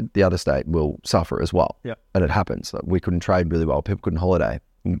affected, the other state will suffer as well. Yeah. And it happens. Like, we couldn't trade really well. People couldn't holiday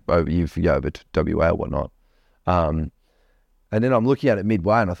over to WA or whatnot. And then I'm looking at it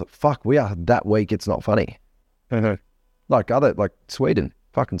midway, and I thought, fuck, we are that weak, it's not funny. Like Sweden,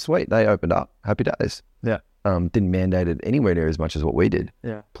 fucking sweet. They opened up. Happy days. Yeah. Didn't mandate it anywhere near as much as what we did.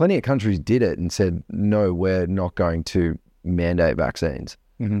 Yeah. Plenty of countries did it and said, no, we're not going to mandate vaccines.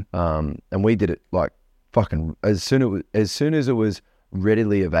 And we did it like fucking as soon as it was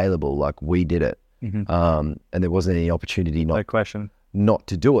readily available, like we did it. And there wasn't any opportunity No question. not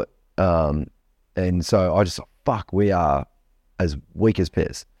to do it. And so I just thought, fuck, we are as weak as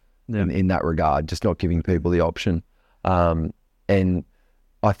piss in that regard, just not giving people the option. And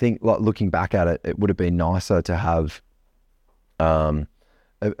I think, like, looking back at it, it would have been nicer to have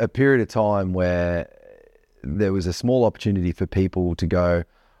a period of time where there was a small opportunity for people to go,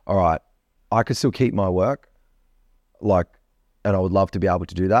 all right, I could still keep my work, and I would love to be able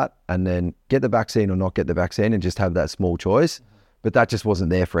to do that, and then get the vaccine or not get the vaccine and just have that small choice. But that just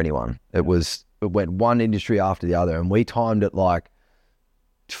wasn't there for anyone. It went one industry after the other, and we timed it like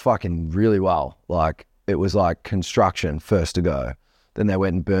fucking really well. Like, it was like construction first to go. Then they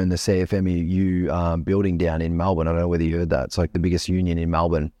went and burned the CFMEU building down in Melbourne. I don't know whether you heard that. It's like the biggest union in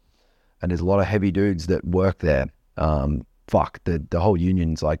Melbourne. And there's a lot of heavy dudes that work there. The whole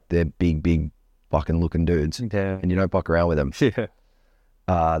union's like, they're big fucking looking dudes. Yeah. And you don't fuck around with them. Yeah.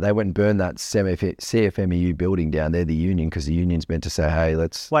 They went and burned that CFMEU building down there, the union, because the union's meant to say, hey,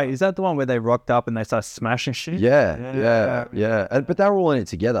 let's... Wait, is that the one where they rocked up and they started smashing shit? Yeah. But they were all in it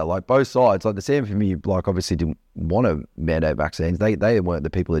together, like both sides. Like the CFMEU, like, obviously didn't want to mandate vaccines. They weren't the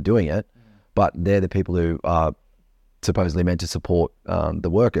people who are doing it, but they're the people who are supposedly meant to support the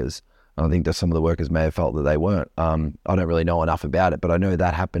workers. And I think that some of the workers may have felt that they weren't. I don't really know enough about it, but I know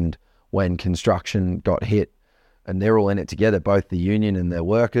that happened when construction got hit. And they're all in it together, both the union and their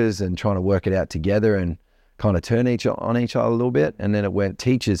workers, and trying to work it out together and kind of turn on each other a little bit. And then it went,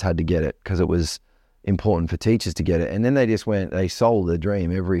 teachers had to get it because it was important for teachers to get it. And then they sold the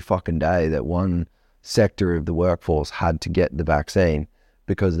dream every fucking day that one sector of the workforce had to get the vaccine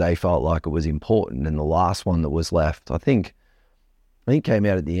because they felt like it was important. And the last one that was left, I think came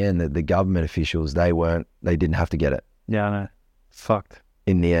out at the end that the government officials, they didn't have to get it. Yeah, I know. Fucked.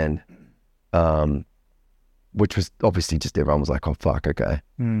 In the end. Which was obviously just everyone was like, oh fuck, okay,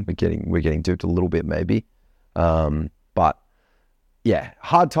 we're getting duped a little bit maybe, but yeah,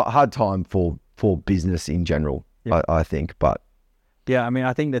 hard time for business in general, I think. But yeah, I mean,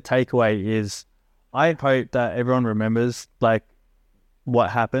 I think the takeaway is, I hope that everyone remembers like what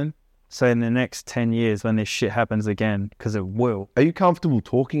happened. So in the next 10 years, when this shit happens again, because it will. Are you comfortable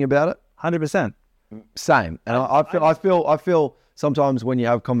talking about it? 100%. Same, and I feel sometimes when you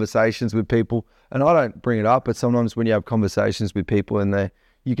have conversations with people, and I don't bring it up, but sometimes when you have conversations with people and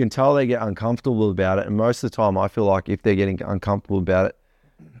you can tell they get uncomfortable about it. And most of the time I feel like if they're getting uncomfortable about it,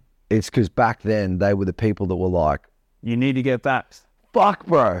 it's because back then they were the people that were like, you need to get vaxxed. Fuck,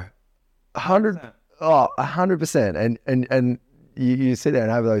 bro. 100%. And you sit there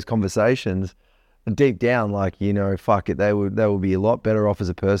and have those conversations, and deep down, like, fuck it, they would be a lot better off as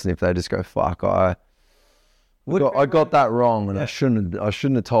a person if they just go, fuck, I got that wrong, and I shouldn't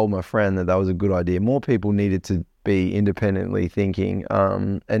have told my friend that was a good idea. More people needed to be independently thinking,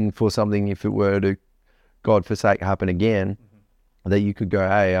 and for something, if it were to, God forsake, happen again, that you could go,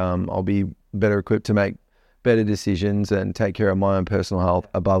 hey, I'll be better equipped to make better decisions and take care of my own personal health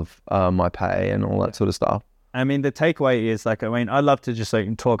above my pay and all that sort of stuff. I mean, the takeaway is, like, I mean, I'd love to just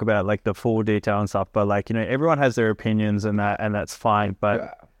like talk about like the full detail and stuff, but like, everyone has their opinions and that's fine.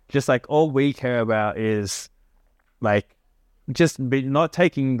 But just like all we care about is like just not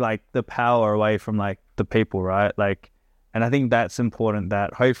taking like the power away from like the people, right? Like, and I think that's important,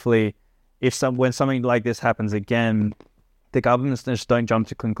 that hopefully when something like this happens again, the governments just don't jump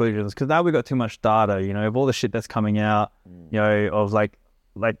to conclusions, because now we've got too much data, of all the shit that's coming out, of like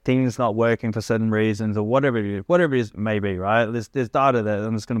things not working for certain reasons or whatever it is maybe, right? There's data there.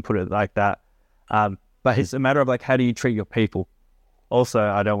 I'm just going to put it like that. But it's a matter of like, how do you treat your people? Also,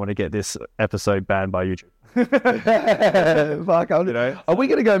 I don't want to get this episode banned by YouTube. Fuck, are we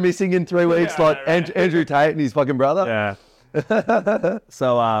going to go missing in 3 weeks Andrew Tate and his fucking brother? Yeah.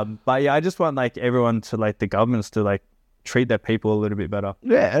 So, but yeah, I just want like everyone to, like, the governments to like treat their people a little bit better.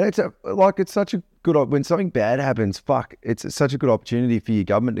 Yeah, and it's such a good when something bad happens. Fuck, it's such a good opportunity for your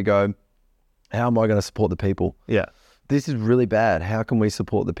government to go, how am I going to support the people? Yeah. This is really bad. How can we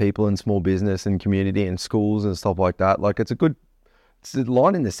support the people in small business and community and schools and stuff like that? Like it's a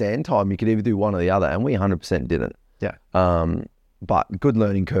line in the sand time. You could either do one or the other, and we 100% didn't. Yeah. But good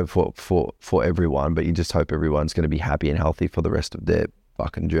learning curve for everyone. But you just hope everyone's going to be happy and healthy for the rest of their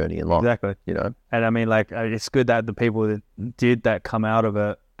fucking journey in life. Exactly. You know. And I mean, like, it's good that the people that did that come out of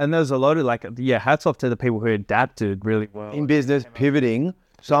it. And there's a lot of like, yeah, hats off to the people who adapted really well in business, pivoting.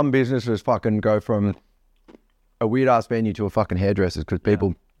 Some businesses fucking go from a weird ass venue to a fucking hairdresser's because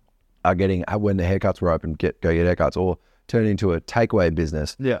people are getting, when the haircuts were open, go get haircuts, or turn into a takeaway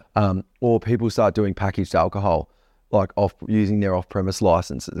business. Yeah. Or people start doing packaged alcohol, like using their off-premise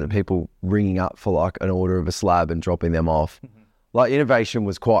licenses, and people ringing up for like an order of a slab and dropping them off. Like innovation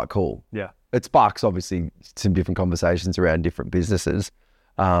was quite cool. Yeah. It sparks obviously some different conversations around different businesses.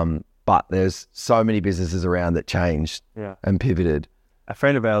 But there's so many businesses around that changed and pivoted. A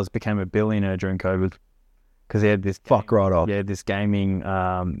friend of ours became a billionaire during COVID because he had this right off. Yeah, this gaming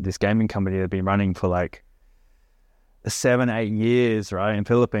company that had been running for like 7-8 years, right, in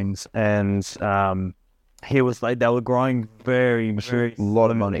Philippines, and he was like, they were growing very a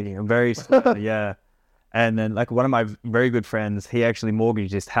lot of money, very slowly, yeah. And then like one of my very good friends, he actually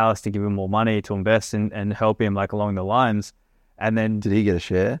mortgaged his house to give him more money to invest in and help him like along the lines. And then did he get a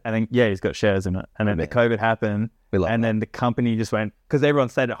share? And then he's got shares in it. And then the COVID happened, and then the company just went, because everyone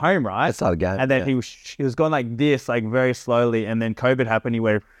stayed at home, right? That's not a game. And then he was going like this, like very slowly. And then COVID happened. He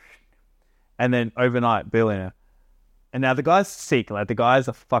went, and then overnight billionaire. And now the guy's sick. Like the guy's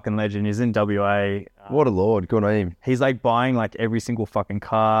a fucking legend. He's in WA. What a lord. Good on him. He's like buying like every single fucking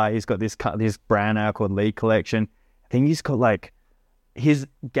car. He's got this brand now called Lead Collection. I think he's got like, his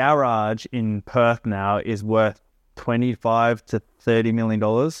garage in Perth now is worth $25 to $30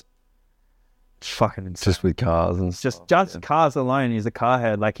 million. It's fucking insane. Just with cars and stuff. Just cars alone. He's a car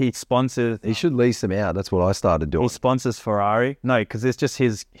head. Like he sponsors. He should lease them out. That's what I started doing. He sponsors Ferrari. No, because it's just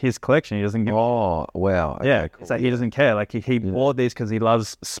his collection. He doesn't give. Oh wow. Okay, yeah, cool. It's like he doesn't care. Like he bought these because he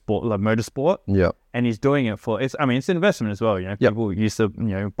loves sport, like motorsport. Yeah. And he's doing it for. It's an investment as well. You know, people used to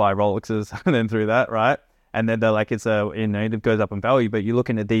buy Rolexes and then through that, right? And then they're like, it goes up in value. But you're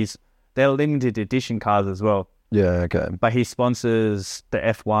looking at these. They're limited edition cars as well. Yeah, okay. But he sponsors the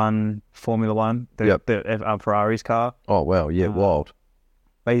F1, Formula One, the Ferrari's car. Oh, wow. Yeah, wild.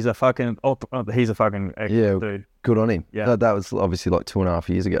 But he's a fucking dude. Good on him. Yeah. That was obviously like 2.5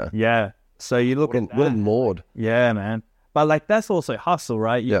 years ago. Yeah. So you look at that. What a lord. Yeah, man. But like that's also hustle,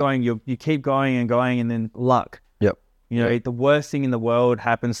 right? You keep going and going, and then luck. Yep. The worst thing in the world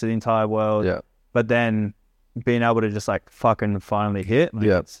happens to the entire world. Yeah. But then being able to just like fucking finally hit.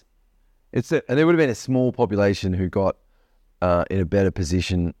 Like, and there would have been a small population who got in a better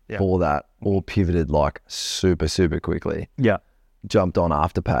position for that, or pivoted like super, super quickly. Yeah. Jumped on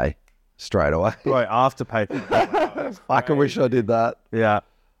Afterpay straight away. Right, Afterpay. I wish I did that. Yeah.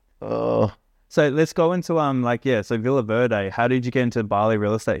 Oh. So let's go into so Villa Verde. How did you get into Bali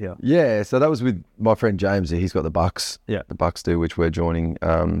real estate here? Yeah, so that was with my friend James. He's got the Bucks. Yeah. The Bucks do, which we're joining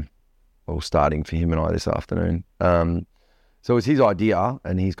starting for him and I this afternoon. So it was his idea,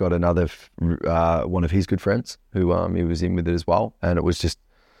 and he's got another one of his good friends who he was in with it as well. And it was just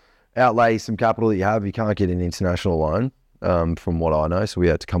outlay some capital that you have. You can't get an international loan, from what I know. So we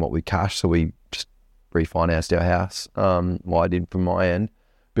had to come up with cash. So we just refinanced our house. I did from my end,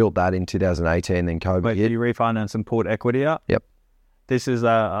 built that in 2018. Then COVID hit. You refinanced and pulled equity out? Yep. This is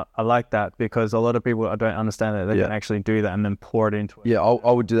I like that, because a lot of people don't understand that they can actually do that and then pour it into it. Yeah,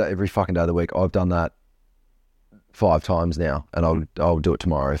 I would do that every fucking day of the week. I've done that 5 times now, and I'll do it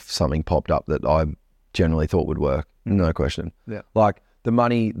tomorrow if something popped up that I generally thought would work. No question. Yeah. Like the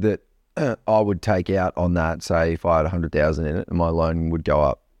money that I would take out on that, say if I had 100,000 in it and my loan would go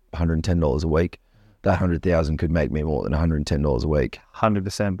up $110 a week, that 100,000 could make me more than $110 a week.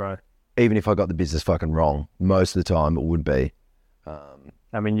 100%, bro. Even if I got the business fucking wrong, most of the time it would be.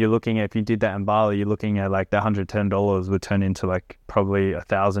 You're looking at, if you did that in Bali, you're looking at like the $110 would turn into like probably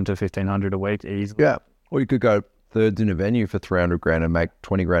 $1,000 to $1,500 a week easily. Yeah. Or you could go thirds in a venue for 300 grand and make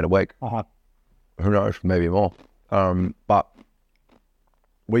 20 grand a week. Uh-huh. Who knows? Maybe more. But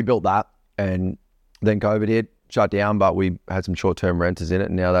we built that, and then COVID hit, shut down, but we had some short-term renters in it,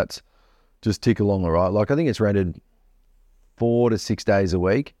 and now that's just tick along all right. Like I think it's rented 4 to 6 days a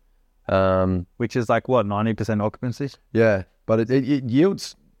week. Which is like what, 90% occupancy? Yeah, but it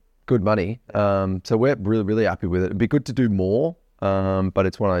yields good money. So we're really, really happy with it. It'd be good to do more, but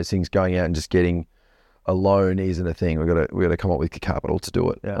it's one of those things, going out and just getting a loan isn't a thing. We got to come up with capital to do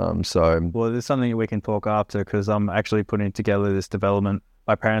it. Yeah. So there's something we can talk after because I'm actually putting together this development.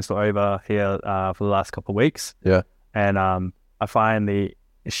 My parents were over here for the last couple of weeks. Yeah. And I finally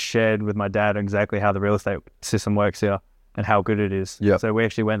shared with my dad exactly how the real estate system works here and how good it is. Yeah. So we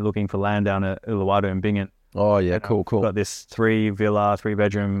actually went looking for land down at Uluwatu and Bingin. Oh yeah, And, cool. Got this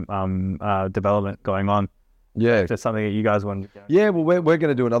 3-bedroom development going on. Yeah. If there's something that you guys want. Yeah, well, we're going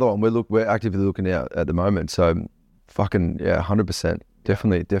to do another one. We're actively looking out at the moment. So, fucking 100%.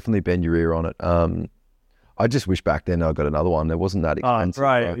 Definitely bend your ear on it. I just wish back then I got another one. It wasn't that expensive. Oh,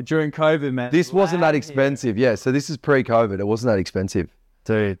 right. Bro. During COVID, man. This wasn't that expensive. Yeah. So this is pre-COVID. It wasn't that expensive,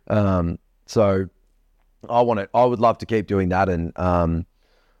 dude. So I would love to keep doing that, and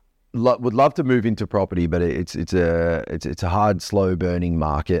would love to move into property, but it's a hard, slow burning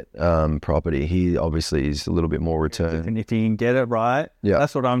market. Property here obviously is a little bit more return. And if you can get it right,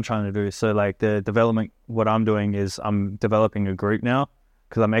 that's what I'm trying to do. So like the development, what I'm doing is I'm developing a group now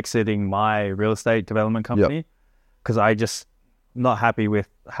because I'm exiting my real estate development company because I just not happy with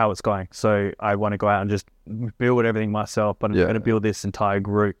how it's going. So I want to go out and just build everything myself, but I'm going to build this entire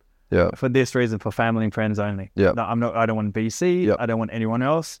group. Yeah. For this reason, for family and friends only. Yeah. No, I don't want VC. Yep. I don't want anyone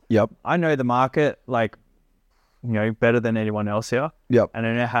else. Yep. I know the market better than anyone else here. Yep. And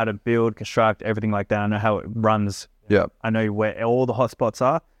I know how to build, construct, everything like that. I know how it runs. Yep. I know where all the hotspots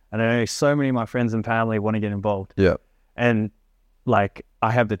are. And I know so many of my friends and family want to get involved. Yeah. And like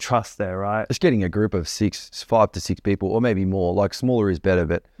I have the trust there, right? Just getting a group of 5 to 6 people, or maybe more. Like smaller is better,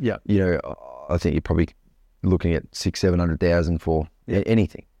 but I think you're probably looking at 600,000-700,000 for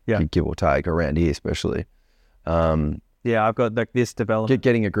anything. Yeah. Give or take around here, especially. I've got like this development.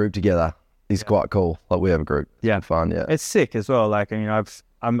 Getting a group together is quite cool. Like we have a group. It's fun. Yeah. It's sick as well. Like,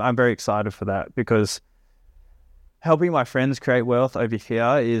 I'm very excited for that because helping my friends create wealth over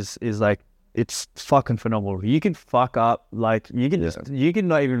here is like, it's fucking phenomenal. You can fuck up, like you can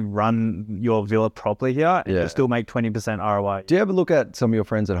not even run your villa properly here and you still make 20% ROI. Do you ever look at some of your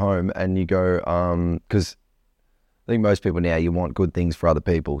friends at home and you go, because I think most people now, you want good things for other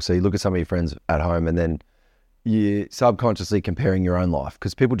people. So you look at some of your friends at home and then you're subconsciously comparing your own life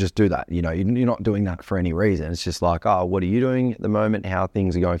because people just do that. You're not doing that for any reason. It's just like, oh, what are you doing at the moment? How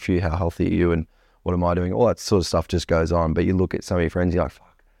things are going for you? How healthy are you? And what am I doing? All that sort of stuff just goes on. But you look at some of your friends, you're like,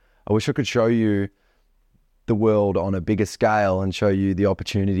 fuck, I wish I could show you the world on a bigger scale and show you the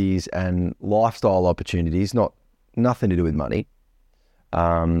opportunities and lifestyle opportunities, nothing to do with money,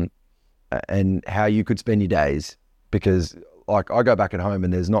 and how you could spend your days. Because like I go back at home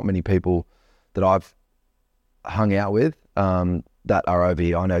and there's not many people that I've hung out with that are over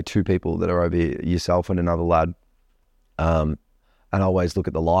here. I know 2 people that are over here, yourself and another lad. And I always look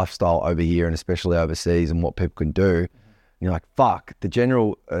at the lifestyle over here and especially overseas and what people can do. And you're like, fuck, the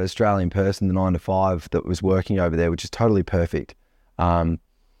general Australian person, the 9 to 5 that was working over there, which is totally perfect,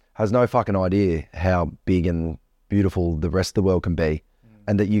 has no fucking idea how big and beautiful the rest of the world can be.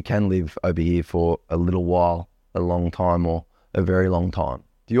 And that you can live over here for a little while, a long time, or a very long time.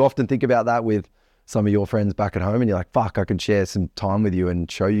 Do you often think about that with some of your friends back at home and you're like, fuck, I could share some time with you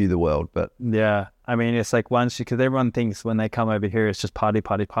and show you the world? But yeah, I mean, it's like because everyone thinks when they come over here, it's just party.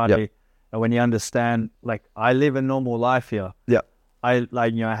 Yep. And when you understand, like I live a normal life here. Yeah. I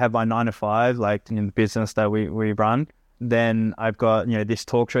have my 9 to 5, like in the business that we run. Then I've got, this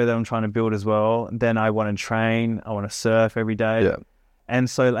talk show that I'm trying to build as well. Then I want to train, I want to surf every day. Yeah. And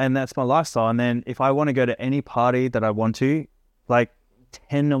that's my lifestyle. And then if I want to go to any party that I want to, like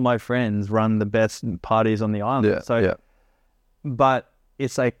 10 of my friends run the best parties on the island. But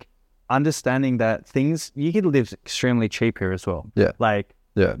it's like understanding that you can live extremely cheap here as well. Yeah. Like,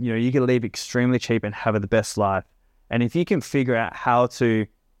 you can live extremely cheap and have the best life. And if you can figure out how to,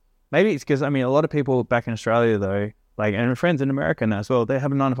 maybe it's because, a lot of people back in Australia though, like, and friends in America now as well, they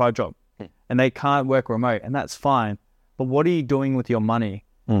have a 9 to 5 job and they can't work remote, and that's fine. But what are you doing with your money?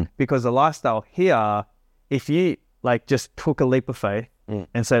 Because the lifestyle here, if you like just took a leap of faith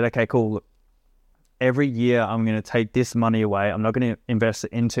and said, okay, cool, look, every year I'm going to take this money away. I'm not going to invest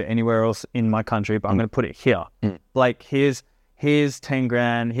it into anywhere else in my country, but I'm going to put it here. Like here's 10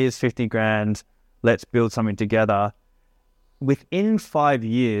 grand, here's 50 grand. Let's build something together. Within 5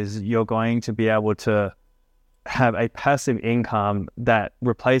 years, you're going to be able to have a passive income that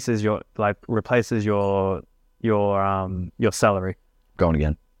replaces your salary. Going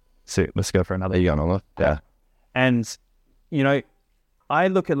again. So let's go for another. There you go, Nola. Yeah. And, I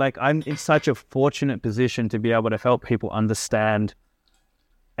look at I'm in such a fortunate position to be able to help people understand.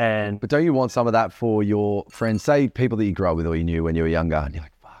 But don't you want some of that for your friends? Say people that you grew up with or you knew when you were younger, and you're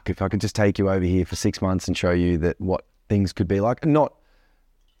like, fuck, if I could just take you over here for 6 months and show you that what things could be like. And not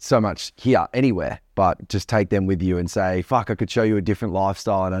so much here, anywhere, but but just take them with you and say, fuck, I could show you a different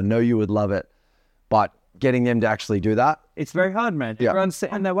lifestyle and I know you would love it. But getting them to actually do that. It's very hard, man. Yeah. Everyone's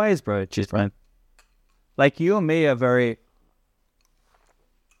set in their ways, bro. Cheers, man. Like you and me are very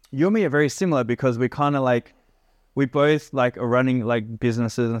similar because we kind of like, we both like are running like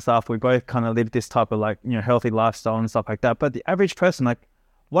businesses and stuff. We both kind of live this type of like, you know, healthy lifestyle and stuff like that. But the average person, like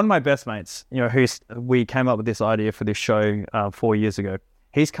one of my best mates, you know, we came up with this idea for this show 4 years ago.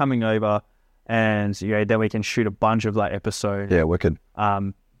 He's coming over and, you know, then we can shoot a bunch of like episodes. Yeah, wicked.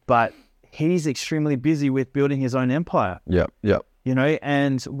 But he's extremely busy with building his own empire. Yep. You know,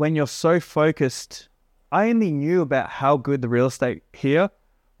 and when you're so focused, I only knew about how good the real estate here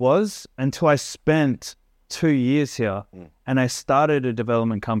was until I spent 2 years here and I started a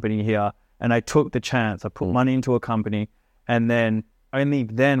development company here and I took the chance. I put money into a company and then only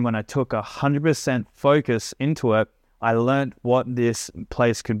then when I took 100% focus into it, I learned what this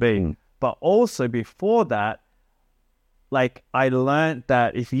place could be. But also before that, like I learned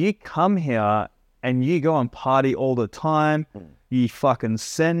that if you come here and you go and party all the time, you fucking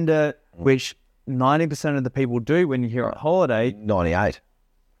send it, which 90% of the people do when you're here on holiday. 98.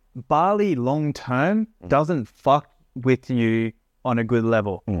 Bali long term doesn't fuck with you on a good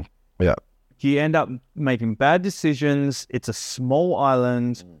level. Yeah. You end up making bad decisions. It's a small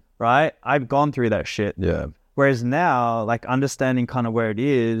island, right? I've gone through that shit. Yeah. Whereas now, like understanding kind of where it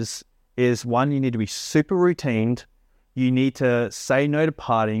is one, you need to be super routined. You need to say no to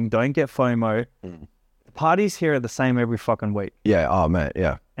partying. Don't get FOMO. The parties here are the same every fucking week. Yeah. Oh, man.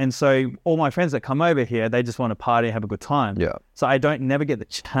 Yeah. And so all my friends that come over here, they just want to party and have a good time. Yeah. So I don't never get the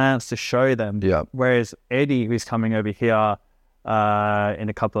chance to show them. Yeah. Whereas Eddie, who's coming over here in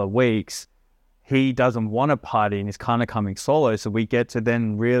a couple of weeks, he doesn't want to party and he's kind of coming solo. So we get to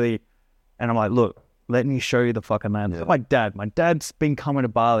then really, and I'm like, look, let me show you the fucking land. Yeah. My dad's been coming to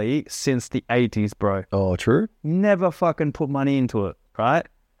Bali since the 80s, bro. Oh, true. Never fucking put money into it, right?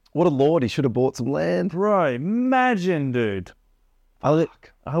 What a lord. He should have bought some land. Bro, imagine, dude. I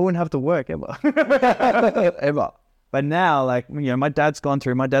wouldn't have to work ever. Ever. But now, like, you know, my dad's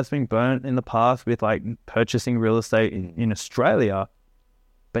been burnt in the past with like purchasing real estate in Australia.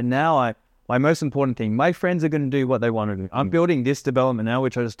 But now my most important thing, my friends are going to do what they want to do. I'm building this development now,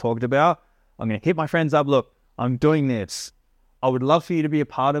 which I just talked about. I'm going to hit my friends up. Look, I'm doing this. I would love for you to be a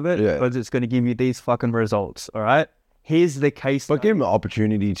part of it because it's going to give you these fucking results. All right. Here's the case. But give them an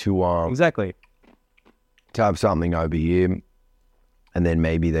opportunity to exactly to have something over here. And then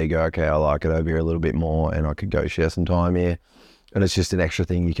maybe they go, okay, I like it over here a little bit more and I could go share some time here. And it's just an extra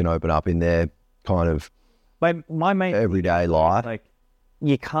thing you can open up in their kind of my main everyday life. Like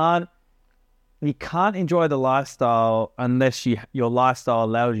you can't enjoy the lifestyle unless your lifestyle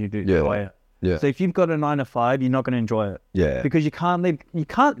allows you to enjoy it. Yeah. So if you've got a 9 to 5, you're not going to enjoy it. Yeah. Because you can't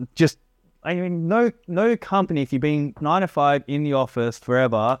just, I mean, no company, if you've been 9 to 5 in the office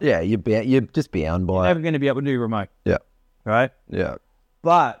forever. Yeah, you're just bound by you're never going to be able to do remote. Yeah. Right? Yeah.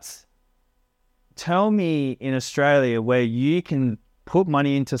 But tell me in Australia where you can put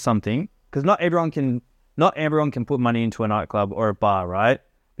money into something, because not everyone can put money into a nightclub or a bar, right?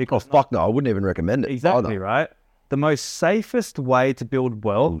 Because fuck no, I wouldn't even recommend it. Exactly, right? The most safest way to build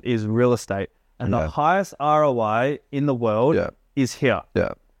wealth is real estate. And the highest ROI in the world is here.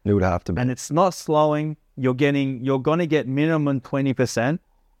 Yeah, it would have to be. And it's not slowing. You're going to get minimum 20%.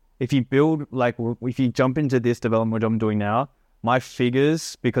 If you build, like, if you jump into this development, what I'm doing now, my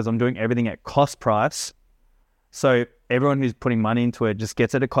figures, because I'm doing everything at cost price. So everyone who's putting money into it just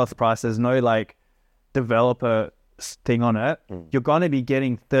gets it at cost price. There's no like developer thing on it. You're going to be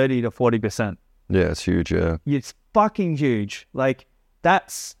getting 30 to 40%. Yeah, it's huge. Yeah. It's fucking huge. Like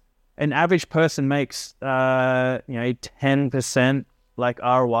that's an average person makes, 10% like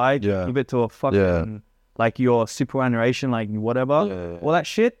ROI. Yeah. Give it to a fucking, like your superannuation, like whatever. Yeah. All that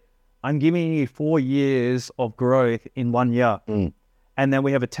shit. I'm giving you 4 years of growth in 1 year. And then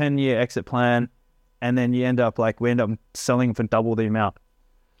we have a 10-year exit plan. And then we end up selling for double the amount.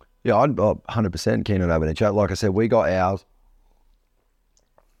 Yeah, I'm 100% keen on having a chat. Like I said, we got ours.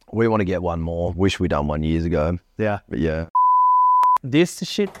 We want to get one more. Wish we'd done one years ago. Yeah. But yeah. This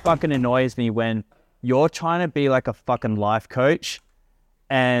shit fucking annoys me when you're trying to be like a fucking life coach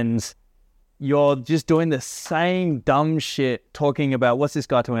and you're just doing the same dumb shit, talking about, what's this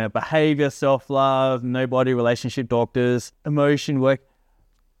guy talking about? Behavior, self-love, no body relationship doctors, emotion work.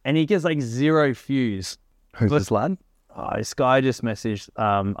 And he gets like 0 views. Who's this lad? Oh, this guy just messaged,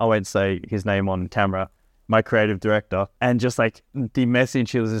 I won't say his name on camera, my creative director. And just like the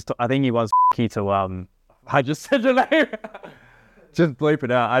message, he was just, I think he was key to, I just said your name. Just bleep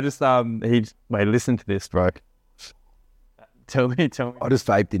it out. I just, wait, listen to this, bro. Tell me. I just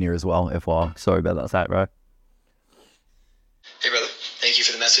vaped in here as well, FYI. Sorry about that. What's that, bro? Hey, brother. Thank you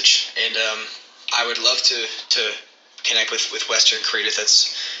for the message. And I would love to connect with Western creators.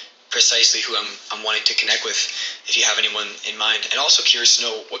 That's precisely who I'm wanting to connect with, if you have anyone in mind. And also curious to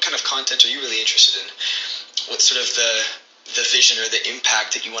know, what kind of content are you really interested in? What sort of the vision or the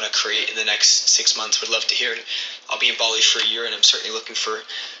impact that you want to create in the next 6 months? Would love to hear it. I'll be in Bali for a year, and I'm certainly looking for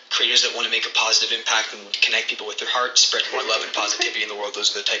creators that want to make a positive impact and connect people with their heart, spread more love and positivity in the world.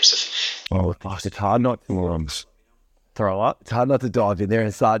 Those are the types of... Oh, it's hard not to Throw up. It's hard not to dive in there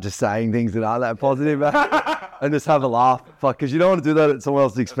and start just saying things that aren't that positive and just have a laugh. Fuck, because you don't want to do that at someone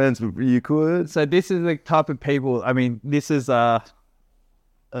else's expense, but you could. So this is the type of people. I mean, this is the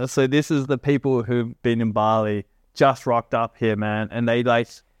people who've been in Bali, just rocked up here, man, and they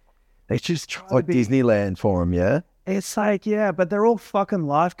just try like to be Disneyland for them, yeah. It's like, yeah, but they're all fucking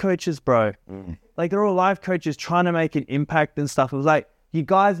life coaches, bro. Like, they're all life coaches trying to make an impact and stuff. It was like, you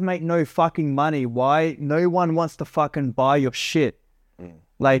guys make no fucking money. Why? No one wants to fucking buy your shit.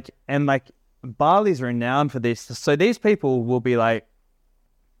 Like, and like, Bali's renowned for this. So these people will be like,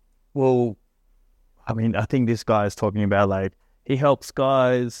 well, I mean, I think this guy is talking about, like, he helps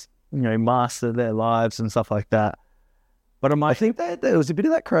guys, master their lives and stuff like that. But I think that there was a bit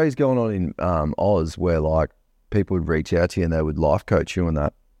of that craze going on in Oz, where like people would reach out to you and they would life coach you and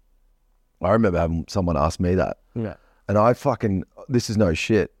that. I remember having someone ask me that. Yeah. And this is no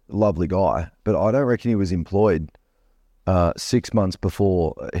shit, lovely guy, but I don't reckon he was employed 6 months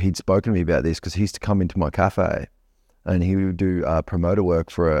before he'd spoken to me about this, because he used to come into my cafe and he would do promoter work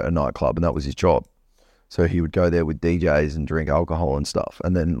for a nightclub, and that was his job. So he would go there with DJs and drink alcohol and stuff.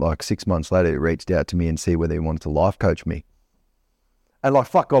 And then like 6 months later, he reached out to me and see whether he wanted to life coach me. And like,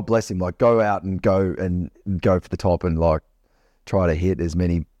 fuck, God bless him, like go out and go for the top and like try to hit as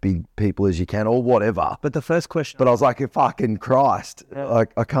many big people as you can or whatever. But the first question... But I was like, fucking Christ. Yeah.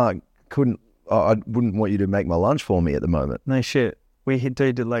 Like, I wouldn't want you to make my lunch for me at the moment. No shit. We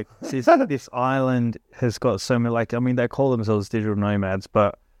did like, this island has got so many, like, I mean, they call themselves digital nomads,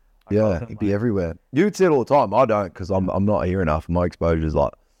 but... Yeah, it'd be everywhere. You'd see it all the time. I don't, because I'm not here enough. My exposure is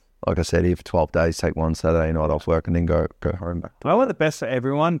like I said, here for 12 days, take one Saturday night off work and then go home back. I want the best for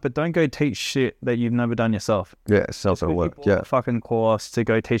everyone, but don't go teach shit that you've never done yourself. Yeah, self-work. Yeah. A fucking course to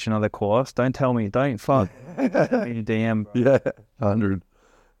go teach another course. Don't tell me. Don't fuck me DM. Bro. Yeah, 100.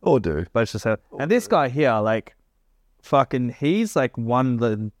 Or do. But it's just and this guy here, like, fucking, he's like one of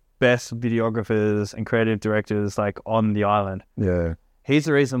the best videographers and creative directors like on the island. Yeah. He's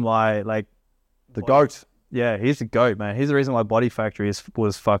the reason why, like, the GOAT. Yeah, he's the GOAT, man. He's the reason why Body Factory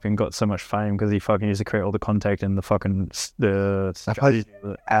was fucking got so much fame, because he fucking used to create all the content and the fucking strategy.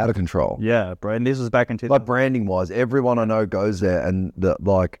 Out of control. Yeah, bro. And this was back in like branding wise, everyone I know goes there, and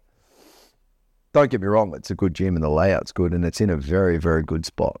like, don't get me wrong, it's a good gym and the layout's good and it's in a very, very good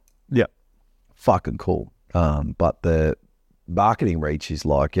spot. Yeah, fucking cool. But the marketing reach is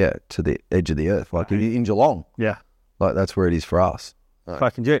like, to the edge of the earth, like in Geelong. Yeah, like that's where it is for us.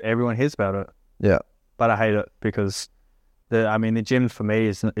 Fucking do it. Everyone hears about it. Yeah. But I hate it because the gym for me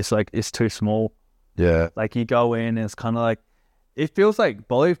it's too small. Yeah. Like, you go in and it's kind of like, it feels like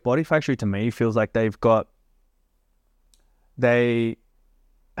Body Factory to me feels like they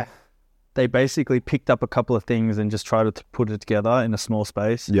basically picked up a couple of things and just tried to put it together in a small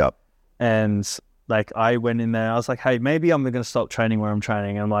space. Yep. And like, I went in there, I was like, hey, maybe I'm going to stop training where I'm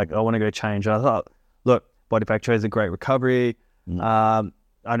training. And I'm like, I want to go change. And I thought, look, Body Factory is a great recovery.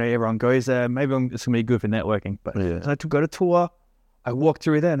 I know everyone goes there. Maybe it's going to be good for networking. But I had to go to tour. I walked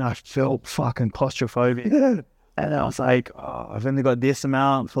through there and I felt fucking claustrophobic. And I was like, I've only got this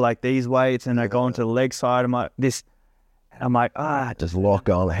amount for like these weights. And I go into the leg side. I'm like, this. And I'm like, just lock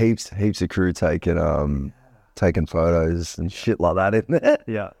on. Heaps of crew taking photos and shit like that in there.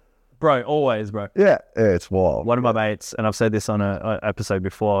 Yeah. Bro, always, bro. Yeah, it's wild. One of my mates, and I've said this on an episode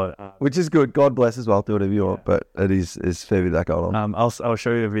before. Which is good. God bless as well. Do whatever you want. But it is fair bit that going on. I'll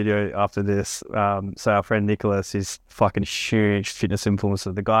show you a video after this. So our friend Nicholas is fucking huge fitness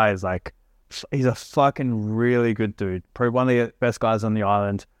influencer. The guy is like, he's a fucking really good dude. Probably one of the best guys on the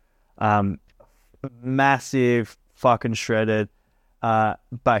island. Massive, fucking shredded.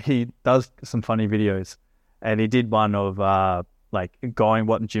 But he does some funny videos. And he did one of... like going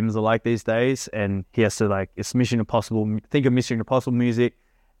what gyms are like these days, and he has to like, it's Mission Impossible, think of Mission Impossible music,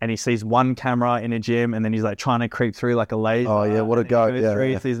 and he sees one camera in a gym and then he's like trying to creep through like a laser. Oh yeah, what a go.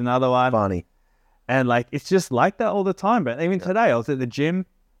 He sees another one. Funny. And like, it's just like that all the time. But even today I was at the gym,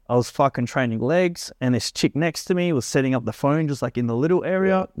 I was fucking training legs, and this chick next to me was setting up the phone just like in the little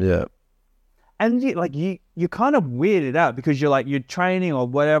area. Yeah. And you're kind of weirded out because you're training or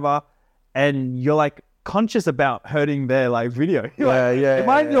whatever, and you're like, conscious about hurting their like video. Yeah, Am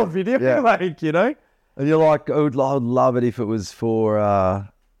I in your video? Yeah. Like, you know? And you're like, I would love it if it was for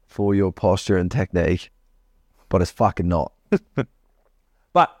your posture and technique, but it's fucking not.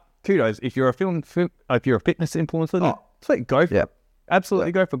 But kudos if you're a fitness influencer. Sweet, go for it.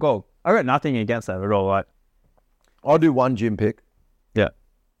 Absolutely, go for gold. I got nothing against that at all. Like, I'll do one gym pick. yeah.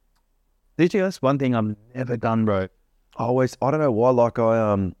 Did you? That's one thing I've never done, bro. I don't know why. Like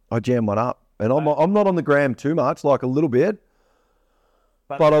I jam one up, and I'm not on the gram too much, like a little bit.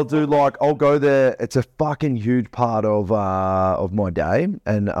 But I'll do I'll go there. It's a fucking huge part of my day,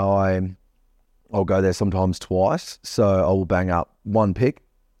 and I'll go there sometimes twice. So I will bang up one pick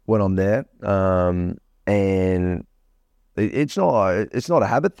when I'm there, and it's not a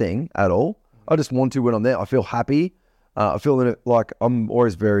habit thing at all. I just want to when I'm there. I feel happy. I feel that like I'm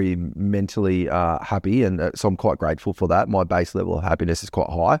always very mentally happy, and so I'm quite grateful for that. My base level of happiness is quite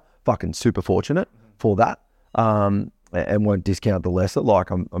high. Fucking super fortunate for that. And won't discount the lesser. Like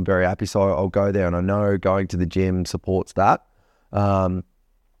I'm very happy, so I'll go there, and I know going to the gym supports that.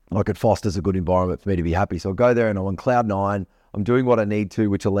 Like it fosters a good environment for me to be happy. So I'll go there, and I'm on cloud 9. I'm doing what I need to,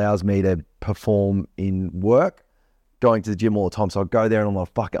 which allows me to perform in work. Going to the gym all the time, so I'll go there, and I'm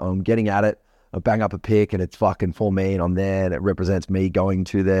like, fuck it, I'm getting at it. I bang up a pick, and it's fucking for me, and I'm there, and it represents me going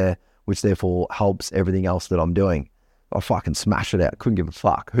to there, which therefore helps everything else that I'm doing. I fucking smash it out. Couldn't give a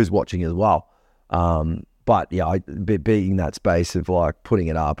fuck who's watching as well. But yeah, being in that space of like putting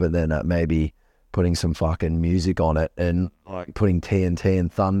it up and then maybe putting some fucking music on it and like putting TNT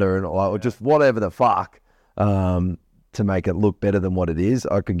and thunder and or just whatever the fuck to make it look better than what it is.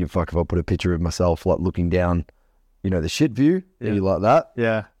 I couldn't give a fuck if I put a picture of myself like looking down, the shit view, like that.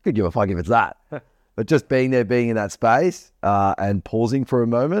 Yeah. Could give a fuck if it's that. But just being there, being in that space and pausing for a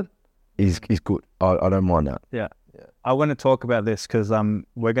moment is good. I don't mind that. Yeah. I want to talk about this because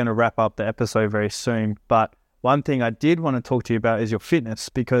we're going to wrap up the episode very soon. But one thing I did want to talk to you about is your fitness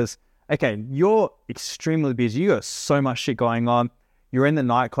because, okay, you're extremely busy. You got so much shit going on. You're in the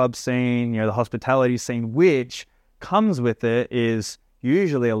nightclub scene, the hospitality scene, which comes with it is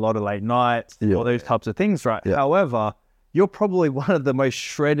usually a lot of late nights, all those types of things, right? Yeah. However, you're probably one of the most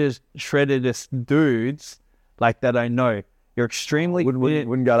shreddedest dudes like that I know. You're extremely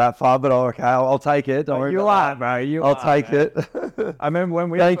wouldn't go that far, but okay, I'll take it. Don't worry. You are, bro. I'll take it. I remember when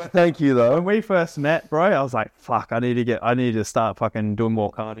we thank you though. When we first met, bro, I was like, fuck, I need to start fucking doing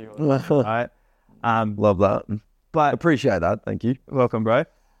more cardio. Right? Love that. But appreciate that. Thank you. Welcome, bro.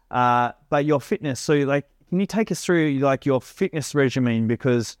 But your fitness, so like, can you take us through like your fitness regimen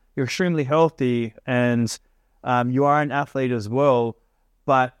because you're extremely healthy and you are an athlete as well,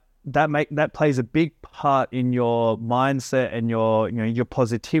 but that plays a big part in your mindset and your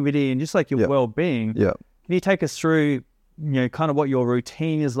positivity and just like your well-being. Yeah. Can you take us through kind of what your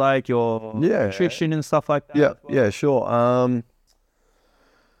routine is like, your nutrition and stuff like that? Yeah, yeah, sure.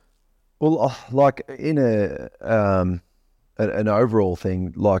 Well, like in an overall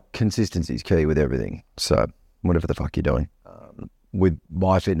thing, like consistency is key with everything. So whatever the fuck you're doing, with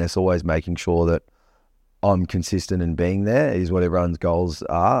my fitness, always making sure that I'm consistent in being there is what everyone's goals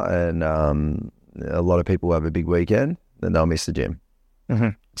are. And a lot of people have a big weekend, then they'll miss the gym. Mm-hmm.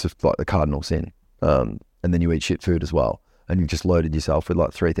 It's just like the cardinal sin. And then you eat shit food as well. And you've just loaded yourself with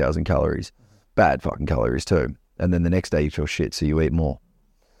like 3,000 calories. Bad fucking calories too. And then the next day you feel shit, so you eat more.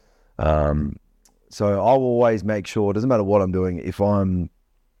 So I'll always make sure, it doesn't matter what I'm doing, if I'm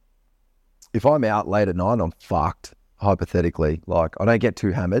out late at night, I'm fucked, hypothetically. Like, I don't get too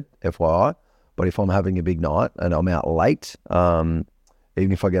hammered, FYI. But if I'm having a big night and I'm out late, even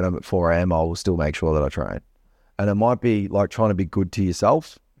if I get home at 4 a.m, I will still make sure that I train. And it might be like trying to be good to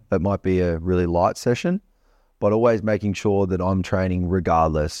yourself. It might be a really light session, but always making sure that I'm training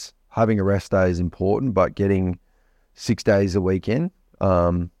regardless. Having a rest day is important, but getting 6 days a week in,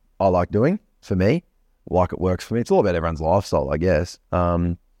 I like doing for me, like it works for me. It's all about everyone's lifestyle, I guess.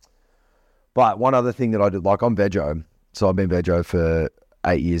 But one other thing that I did, like I'm veggie. So I've been veggie for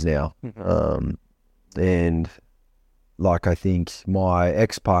 8 years now. And like, I think my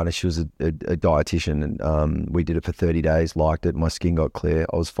ex-partner, she was a dietitian and we did it for 30 days, liked it. My skin got clear.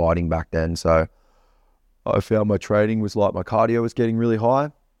 I was fighting back then. So I found my training was like, my cardio was getting really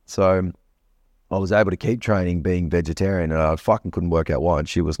high. So I was able to keep training being vegetarian and I fucking couldn't work out why. And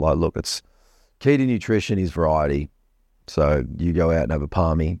she was like, look, it's key to nutrition is variety. So you go out and have a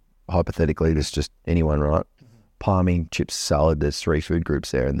palmy, hypothetically, there's just anyone, right? Palmy, chips, salad, there's 3 food groups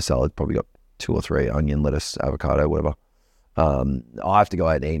there and the salad probably got 2 or 3, onion, lettuce, avocado, whatever. I have to go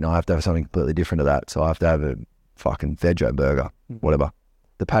out and eat and I have to have something completely different to that. So I have to have a fucking veggie burger, whatever.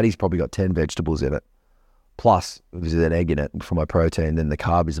 The patty's probably got 10 vegetables in it. Plus, there's an egg in it for my protein. Then the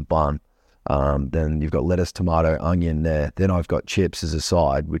carb is a bun. Then you've got lettuce, tomato, onion there. Then I've got chips as a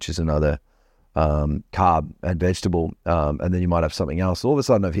side, which is another carb and vegetable. And then you might have something else. All of a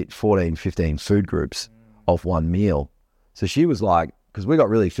sudden I've hit 14, 15 food groups off one meal. So she was like, because we got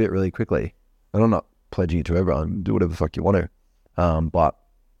really fit really quickly. And I'm not pledging it to everyone. Do whatever the fuck you want to. But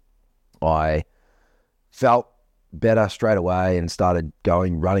I felt better straight away and started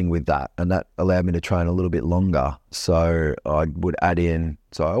running with that. And that allowed me to train a little bit longer. So I would add in,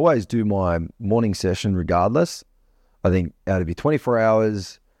 so I always do my morning session regardless. I think out of your 24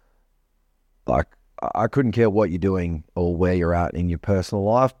 hours, like I couldn't care what you're doing or where you're at in your personal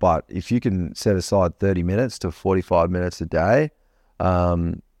life, but if you can set aside 30 minutes to 45 minutes a day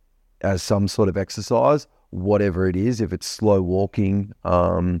as some sort of exercise, whatever it is, if it's slow walking,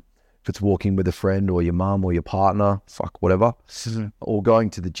 if it's walking with a friend or your mum or your partner, whatever, or going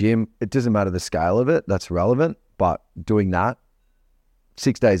to the gym, it doesn't matter the scale of it, that's relevant, but doing that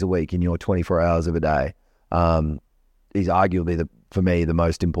 6 days a week in your 24 hours of a day is arguably, for me, the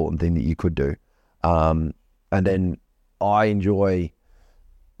most important thing that you could do. And then I enjoy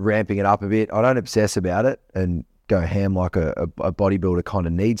ramping it up a bit. I don't obsess about it and go ham like a bodybuilder kind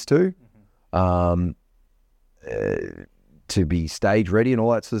of needs to be stage ready and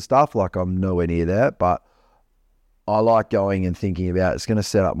all that sort of stuff. Like I'm nowhere near that, but I like going and thinking about it's going to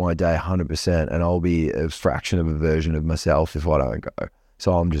set up my day 100% and I'll be a fraction of a version of myself if I don't go.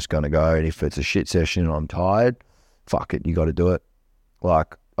 So I'm just going to go, and if it's a shit session and I'm tired, fuck it, you got to do it.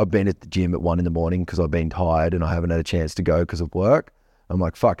 Like I've been at the gym at 1 a.m. because I've been tired and I haven't had a chance to go because of work. I'm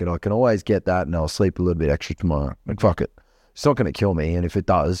like, fuck it, I can always get that and I'll sleep a little bit extra tomorrow. Like, fuck it. It's not going to kill me. And if it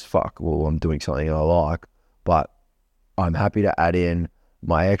does, well, I'm doing something I like. But I'm happy to add in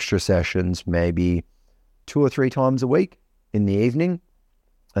my extra sessions maybe 2 or 3 times a week in the evening,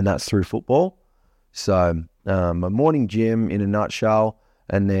 and that's through football. So my morning gym in a nutshell,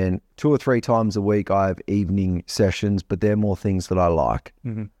 and then 2 or 3 times a week I have evening sessions, but they're more things that I like.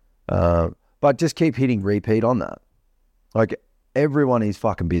 But just keep hitting repeat on that. Like everyone is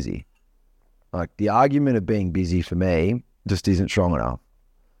fucking busy. Like the argument of being busy for me just isn't strong enough.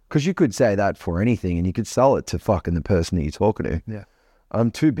 Because you could say that for anything and you could sell it to fucking the person that you're talking to. Yeah. I'm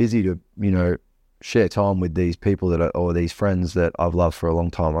too busy to, share time with these people or these friends that I've loved for a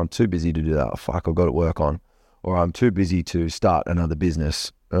long time. I'm too busy to do that. Fuck, I've got to work on. Or I'm too busy to start another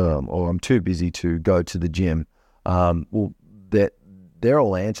business. Or I'm too busy to go to the gym. Well, they're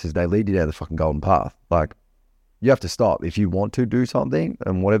all answers. They lead you down the fucking golden path. Like, you have to stop. If you want to do something,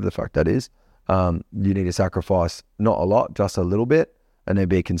 and whatever the fuck that is, you need to sacrifice not a lot, just a little bit. And then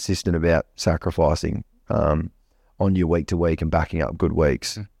be consistent about sacrificing on your week to week and backing up good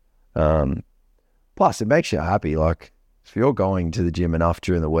weeks. Plus, it makes you happy. Like, if you're going to the gym enough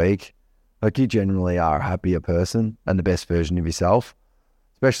during the week, like you generally are a happier person and the best version of yourself.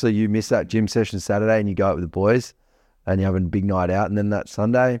 Especially you miss that gym session Saturday and you go out with the boys and you're having a big night out, and then that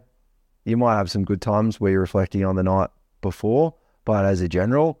Sunday, you might have some good times where you're reflecting on the night before, but as a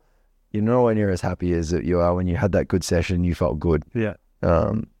general, you're nowhere near as happy as you are when you had that good session, you felt good. Yeah.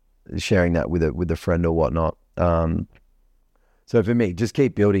 Sharing that with a friend or whatnot. So for me, just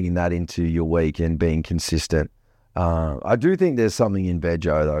keep building that into your week and being consistent. I do think there's something in veggie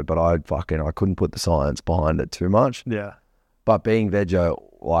though, but I couldn't put the science behind it too much. Yeah. But being veggie,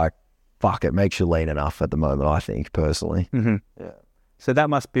 like, fuck, it makes you lean enough at the moment, I think, personally. Mm-hmm. Yeah. So that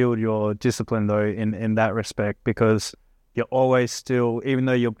must build your discipline though in that respect, because you're always still, even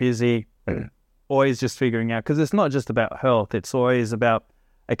though you're busy, always just figuring out, because it's not just about health, it's always about,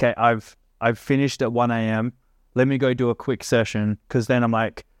 okay, I've finished at 1 a.m, let me go do a quick session, because then I'm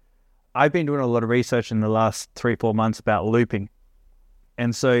like, I've been doing a lot of research in the last 3-4 months about looping.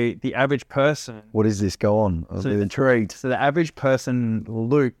 And so the average person... What does this go on? I'm intrigued. So the average person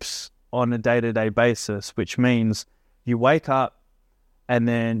loops on a day-to-day basis, which means you wake up and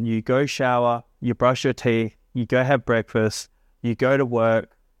then you go shower, you brush your teeth, you go have breakfast, you go to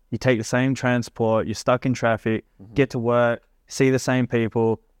work, you take the same transport, you're stuck in traffic, get to work, see the same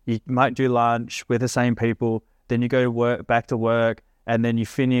people, you might do lunch with the same people, then you go to work, back to work, and then you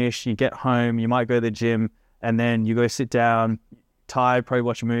finish, you get home, you might go to the gym, and then you go sit down, tired, probably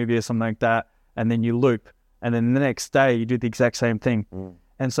watch a movie or something like that, and then you loop. And then the next day, you do the exact same thing.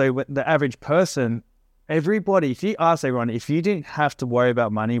 And so with the average person, everybody, if you ask everyone, if you didn't have to worry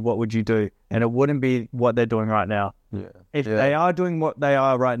about money, what would you do? And it wouldn't be what they're doing right now. Yeah. If they are doing what they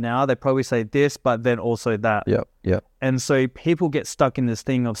are right now, they probably say this, but then also that. Yep. And so people get stuck in this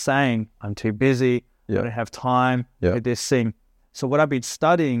thing of saying, I'm too busy, I don't have time for this thing. So what I've been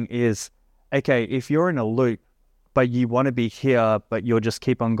studying is, okay, if you're in a loop, but you want to be here, but you'll just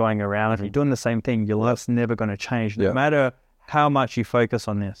keep on going around, if you're doing the same thing, your life's never going to change, no matter how much you focus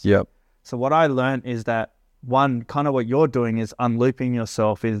on this. Yep. So what I learned is that one, kind of what you're doing is unlooping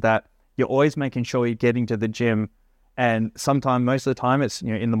yourself, is that you're always making sure you're getting to the gym. And sometimes, most of the time, it's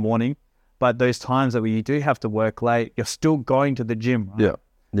in the morning. But those times that you do have to work late, you're still going to the gym, right?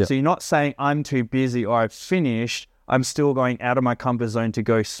 Yeah. So you're not saying I'm too busy or I've finished. I'm still going out of my comfort zone to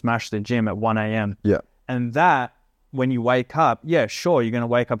go smash the gym at 1 a.m. Yeah. And that, when you wake up, yeah, sure, you're going to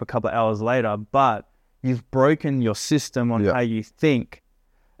wake up a couple of hours later, but you've broken your system on how you think.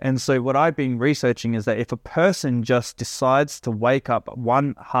 And so what I've been researching is that if a person just decides to wake up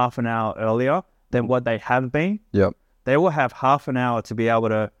half an hour earlier than what they have been, they will have half an hour to be able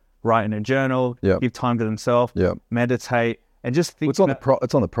to write in a journal, give time to themselves, meditate, and just think. Well,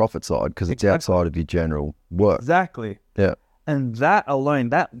 it's on the profit side because it's outside of your general work. Exactly. Yeah. And that alone,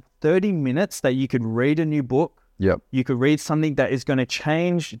 that 30 minutes that you could read a new book, you could read something that is going to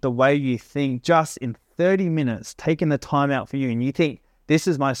change the way you think just in 30 minutes, taking the time out for you, and you think, this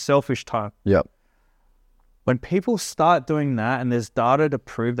is my selfish time. Yep. When people start doing that, and there's data to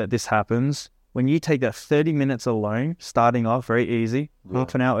prove that this happens, when you take that 30 minutes alone, starting off very easy,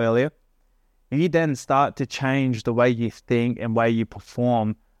 half an hour earlier, you then start to change the way you think and way you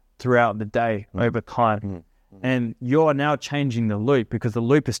perform throughout the day over time. And you're now changing the loop because the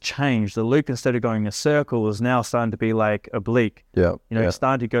loop has changed. The loop, instead of going in a circle, is now starting to be like oblique. It's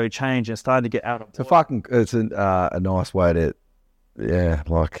starting to go change and starting to get out of order. It's a nice way to,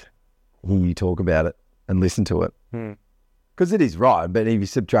 like, hear you talk about it and listen to it. Because it is right, but if you're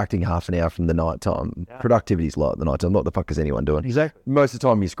subtracting half an hour from the night time, productivity is low at the night time. What the fuck is anyone doing? Exactly. Most of the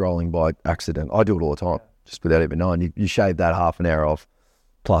time you're scrolling by accident. I do it all the time, just without even knowing. You shave that half an hour off,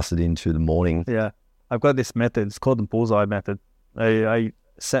 plus it into the morning. Yeah. I've got this method. It's called the bullseye method. I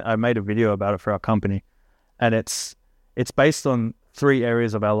made a video about it for our company, and it's based on 3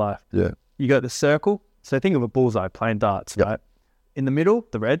 areas of our life. Yeah. You got the circle. So think of a bullseye playing darts, right? In the middle,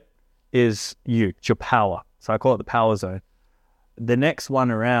 the red, is you. It's your power. So I call it the power zone. The next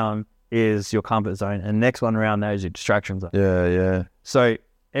one around is your comfort zone, and the next one around that is your distraction zone. Yeah. So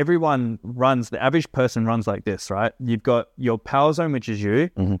everyone runs, the average person runs like this, right? You've got your power zone, which is you,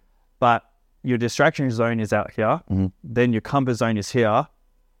 but your distraction zone is out here, then your comfort zone is here,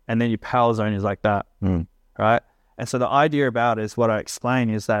 and then your power zone is like that, right? And so the idea about it is what I explain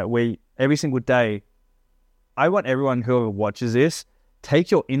is that every single day, I want everyone, whoever watches this, take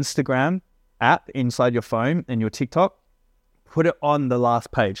your Instagram app inside your phone and your TikTok, put it on the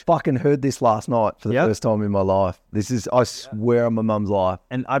last page. Fucking heard this last night for the first time in my life. I swear on my mum's life.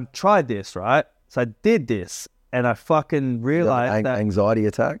 And I've tried this, right? So I did this, and I fucking realized that... Anxiety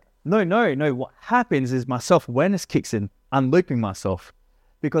attack? No. What happens is my self-awareness kicks in. I'm looping myself.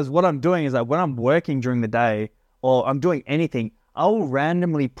 Because what I'm doing is that when I'm working during the day or I'm doing anything, I'll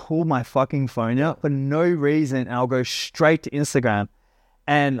randomly pull my fucking phone out for no reason, and I'll go straight to Instagram.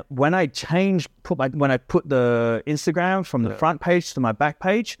 And when I when I put the Instagram from the front page to my back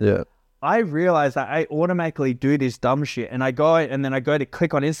page, I realize that I automatically do this dumb shit. And I go to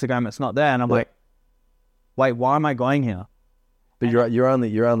click on Instagram, it's not there. And I'm like, wait, why am I going here? But you're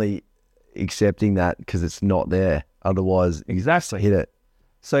only accepting that because it's not there. Otherwise, exactly, hit it.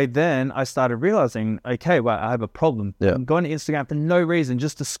 So then I started realizing, okay, well, I have a problem. I'm going to Instagram for no reason,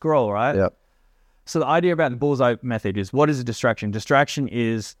 just to scroll, right? Yeah. So the idea about the bullseye method is, what is a distraction? Distraction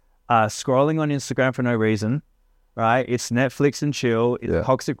is scrolling on Instagram for no reason, right? It's Netflix and chill. It's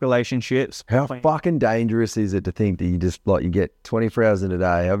toxic relationships. How fucking dangerous is it to think that you just you get 24 hours in a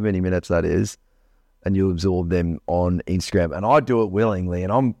day, however many minutes that is, and you absorb them on Instagram? And I do it willingly,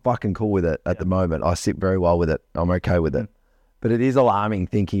 and I'm fucking cool with it at the moment. I sit very well with it. I'm okay with it. But it is alarming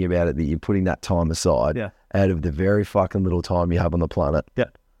thinking about it, that you're putting that time aside out of the very fucking little time you have on the planet. Yeah.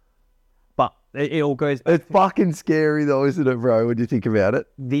 But it all goes... It's fucking scary though, isn't it, bro, when you think about it?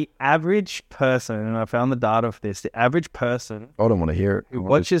 The average person, and I found the data for this, the average person... I don't want to hear it. Who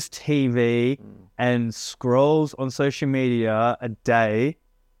watches TV and scrolls on social media a day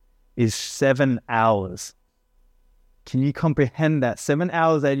is 7 hours. Can you comprehend that? 7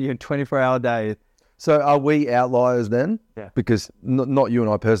 hours out of your 24-hour day. So are we outliers then? Yeah. Because not you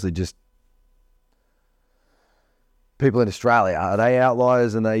and I personally, just people in Australia, are they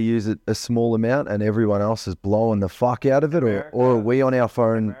outliers and they use it a small amount and everyone else is blowing the fuck out of it? Or are we on our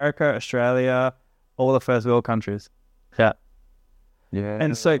phone? America, Australia, all the first world countries. Yeah. Yeah.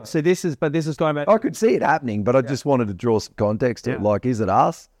 And so this is going back. I could see it happening, but I just wanted to draw some context to it. Like, is it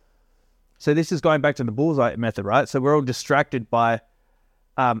us? So this is going back to the bullseye method, right? So we're all distracted by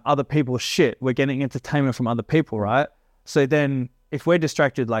other people's shit. We're getting entertainment from other people, right? So then if we're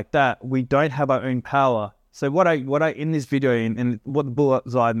distracted like that, we don't have our own power. So what I in this video, and what the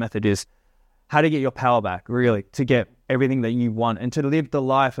bullseye method is, how to get your power back, really, to get everything that you want and to live the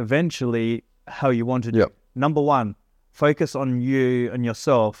life eventually how you want to do. Yep. Number one, focus on you and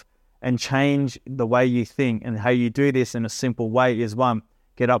yourself and change the way you think. And how you do this in a simple way is 1,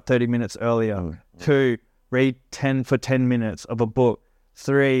 get up 30 minutes earlier. 2, read 10 minutes of a book.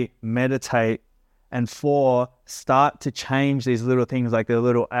 3, meditate. And 4, start to change these little things like the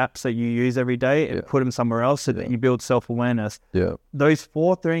little apps that you use every day and put them somewhere else so that you build self-awareness. Yeah. Those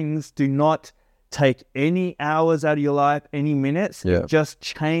 4 things do not take any hours out of your life, any minutes. Yeah. It just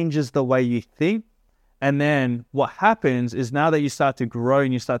changes the way you think. And then what happens is now that you start to grow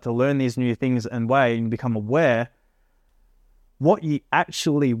and you start to learn these new things and become aware, what you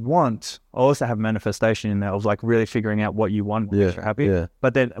actually want. I also have manifestation in there of like really figuring out what you want when you're happy. Yeah.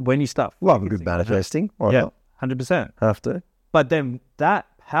 But then when you start Love a good manifesting. Why not? 100%. Have to. But then that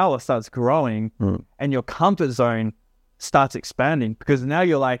power starts growing and your comfort zone starts expanding because now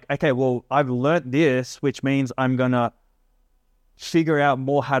you're like, okay, well, I've learned this, which means I'm going to figure out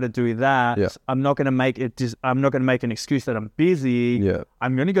more how to do that. Yeah. I'm not going to make an excuse that I'm busy. Yeah.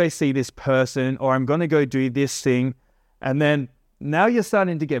 I'm going to go see this person or I'm going to go do this thing. And then now you're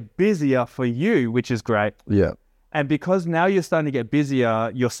starting to get busier for you, which is great. Yeah. And because now you're starting to get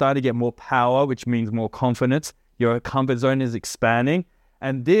busier, you're starting to get more power, which means more confidence. Your comfort zone is expanding.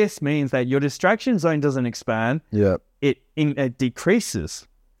 And this means that your distraction zone doesn't expand. Yeah. It decreases.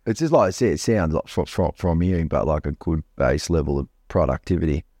 It's just like I said, it sounds like from hearing, but like a good base level of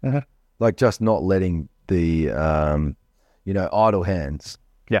productivity. Like just not letting the, idle hands.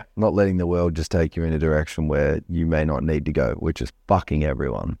 Yeah. Not letting the world just take you in a direction where you may not need to go, which is fucking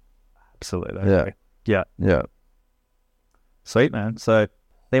everyone. Absolutely. Yeah. Yeah. Yeah. Sweet, man. So I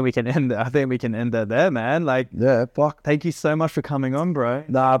think we can end that there, man. Like, yeah, fuck. Thank you so much for coming on, bro.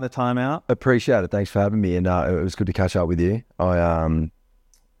 Nah, the time out. Appreciate it. Thanks for having me. And it was good to catch up with you. I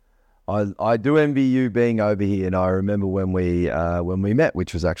do envy you being over here, and I remember when we met,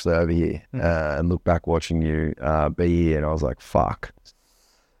 which was actually over here, and look back watching you be here, and I was like, "Fuck!"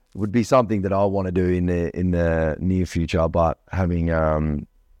 It would be something that I want to do in the near future. But having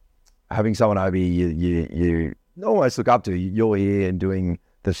someone over here, you almost look up to. You're here and doing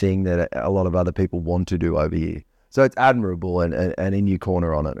the thing that a lot of other people want to do over here. So it's admirable, and in your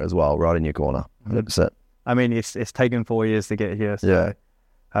corner on it as well, right in your corner, 100%. I mean, it's taken 4 years to get here. So. Yeah.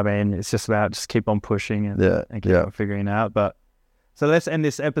 I mean, it's just about just keep on pushing and keep on figuring out. But so let's end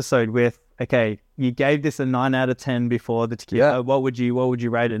this episode with, okay, you gave this a 9 out of 10 before the tequila. Yeah. What would you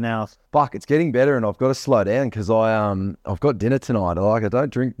rate it now? Fuck, it's getting better, and I've got to slow down because I've got dinner tonight. I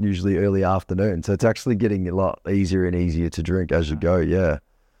don't drink usually early afternoon, so it's actually getting a lot easier and easier to drink as you go. Yeah.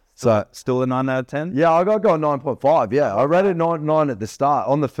 So still a 9 out of 10? Yeah, I got 9.5. Yeah, I rated 9 at the start.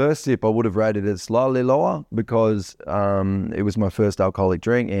 On the first sip, I would have rated it slightly lower because it was my first alcoholic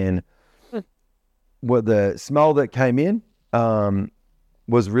drink, and what the smell that came in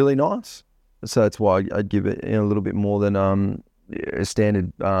was really nice. So that's why I'd give it a little bit more than a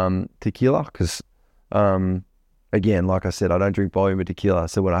standard tequila because, again, like I said, I don't drink volume of tequila.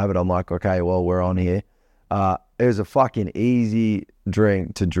 So when I have it, I'm like, okay, well, we're on here. It was a fucking easy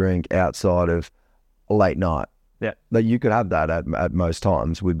drink to drink outside of a late night. Yeah. Like you could have that at most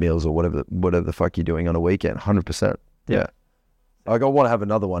times with meals or whatever the fuck you're doing on a weekend. 100%. Yeah. Like I want to have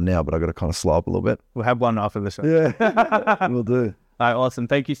another one now, but I got to kind of slow up a little bit. We'll have one after this one. Yeah. We'll do. All right, awesome.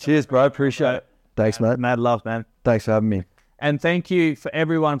 Thank you. Cheers, bro. Appreciate it. Thanks, mate. Mad love, man. Thanks for having me. And thank you for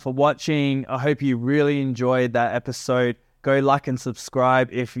everyone for watching. I hope you really enjoyed that episode. Go like and subscribe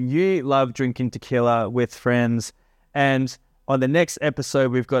if you love drinking tequila with friends. And on the next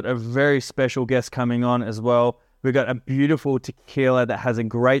episode, we've got a very special guest coming on as well. We've got a beautiful tequila that has a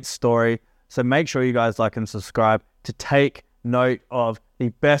great story. So make sure you guys like and subscribe to take note of the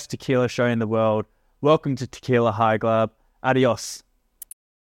best tequila show in the world. Welcome to Tequila High Club. Adios.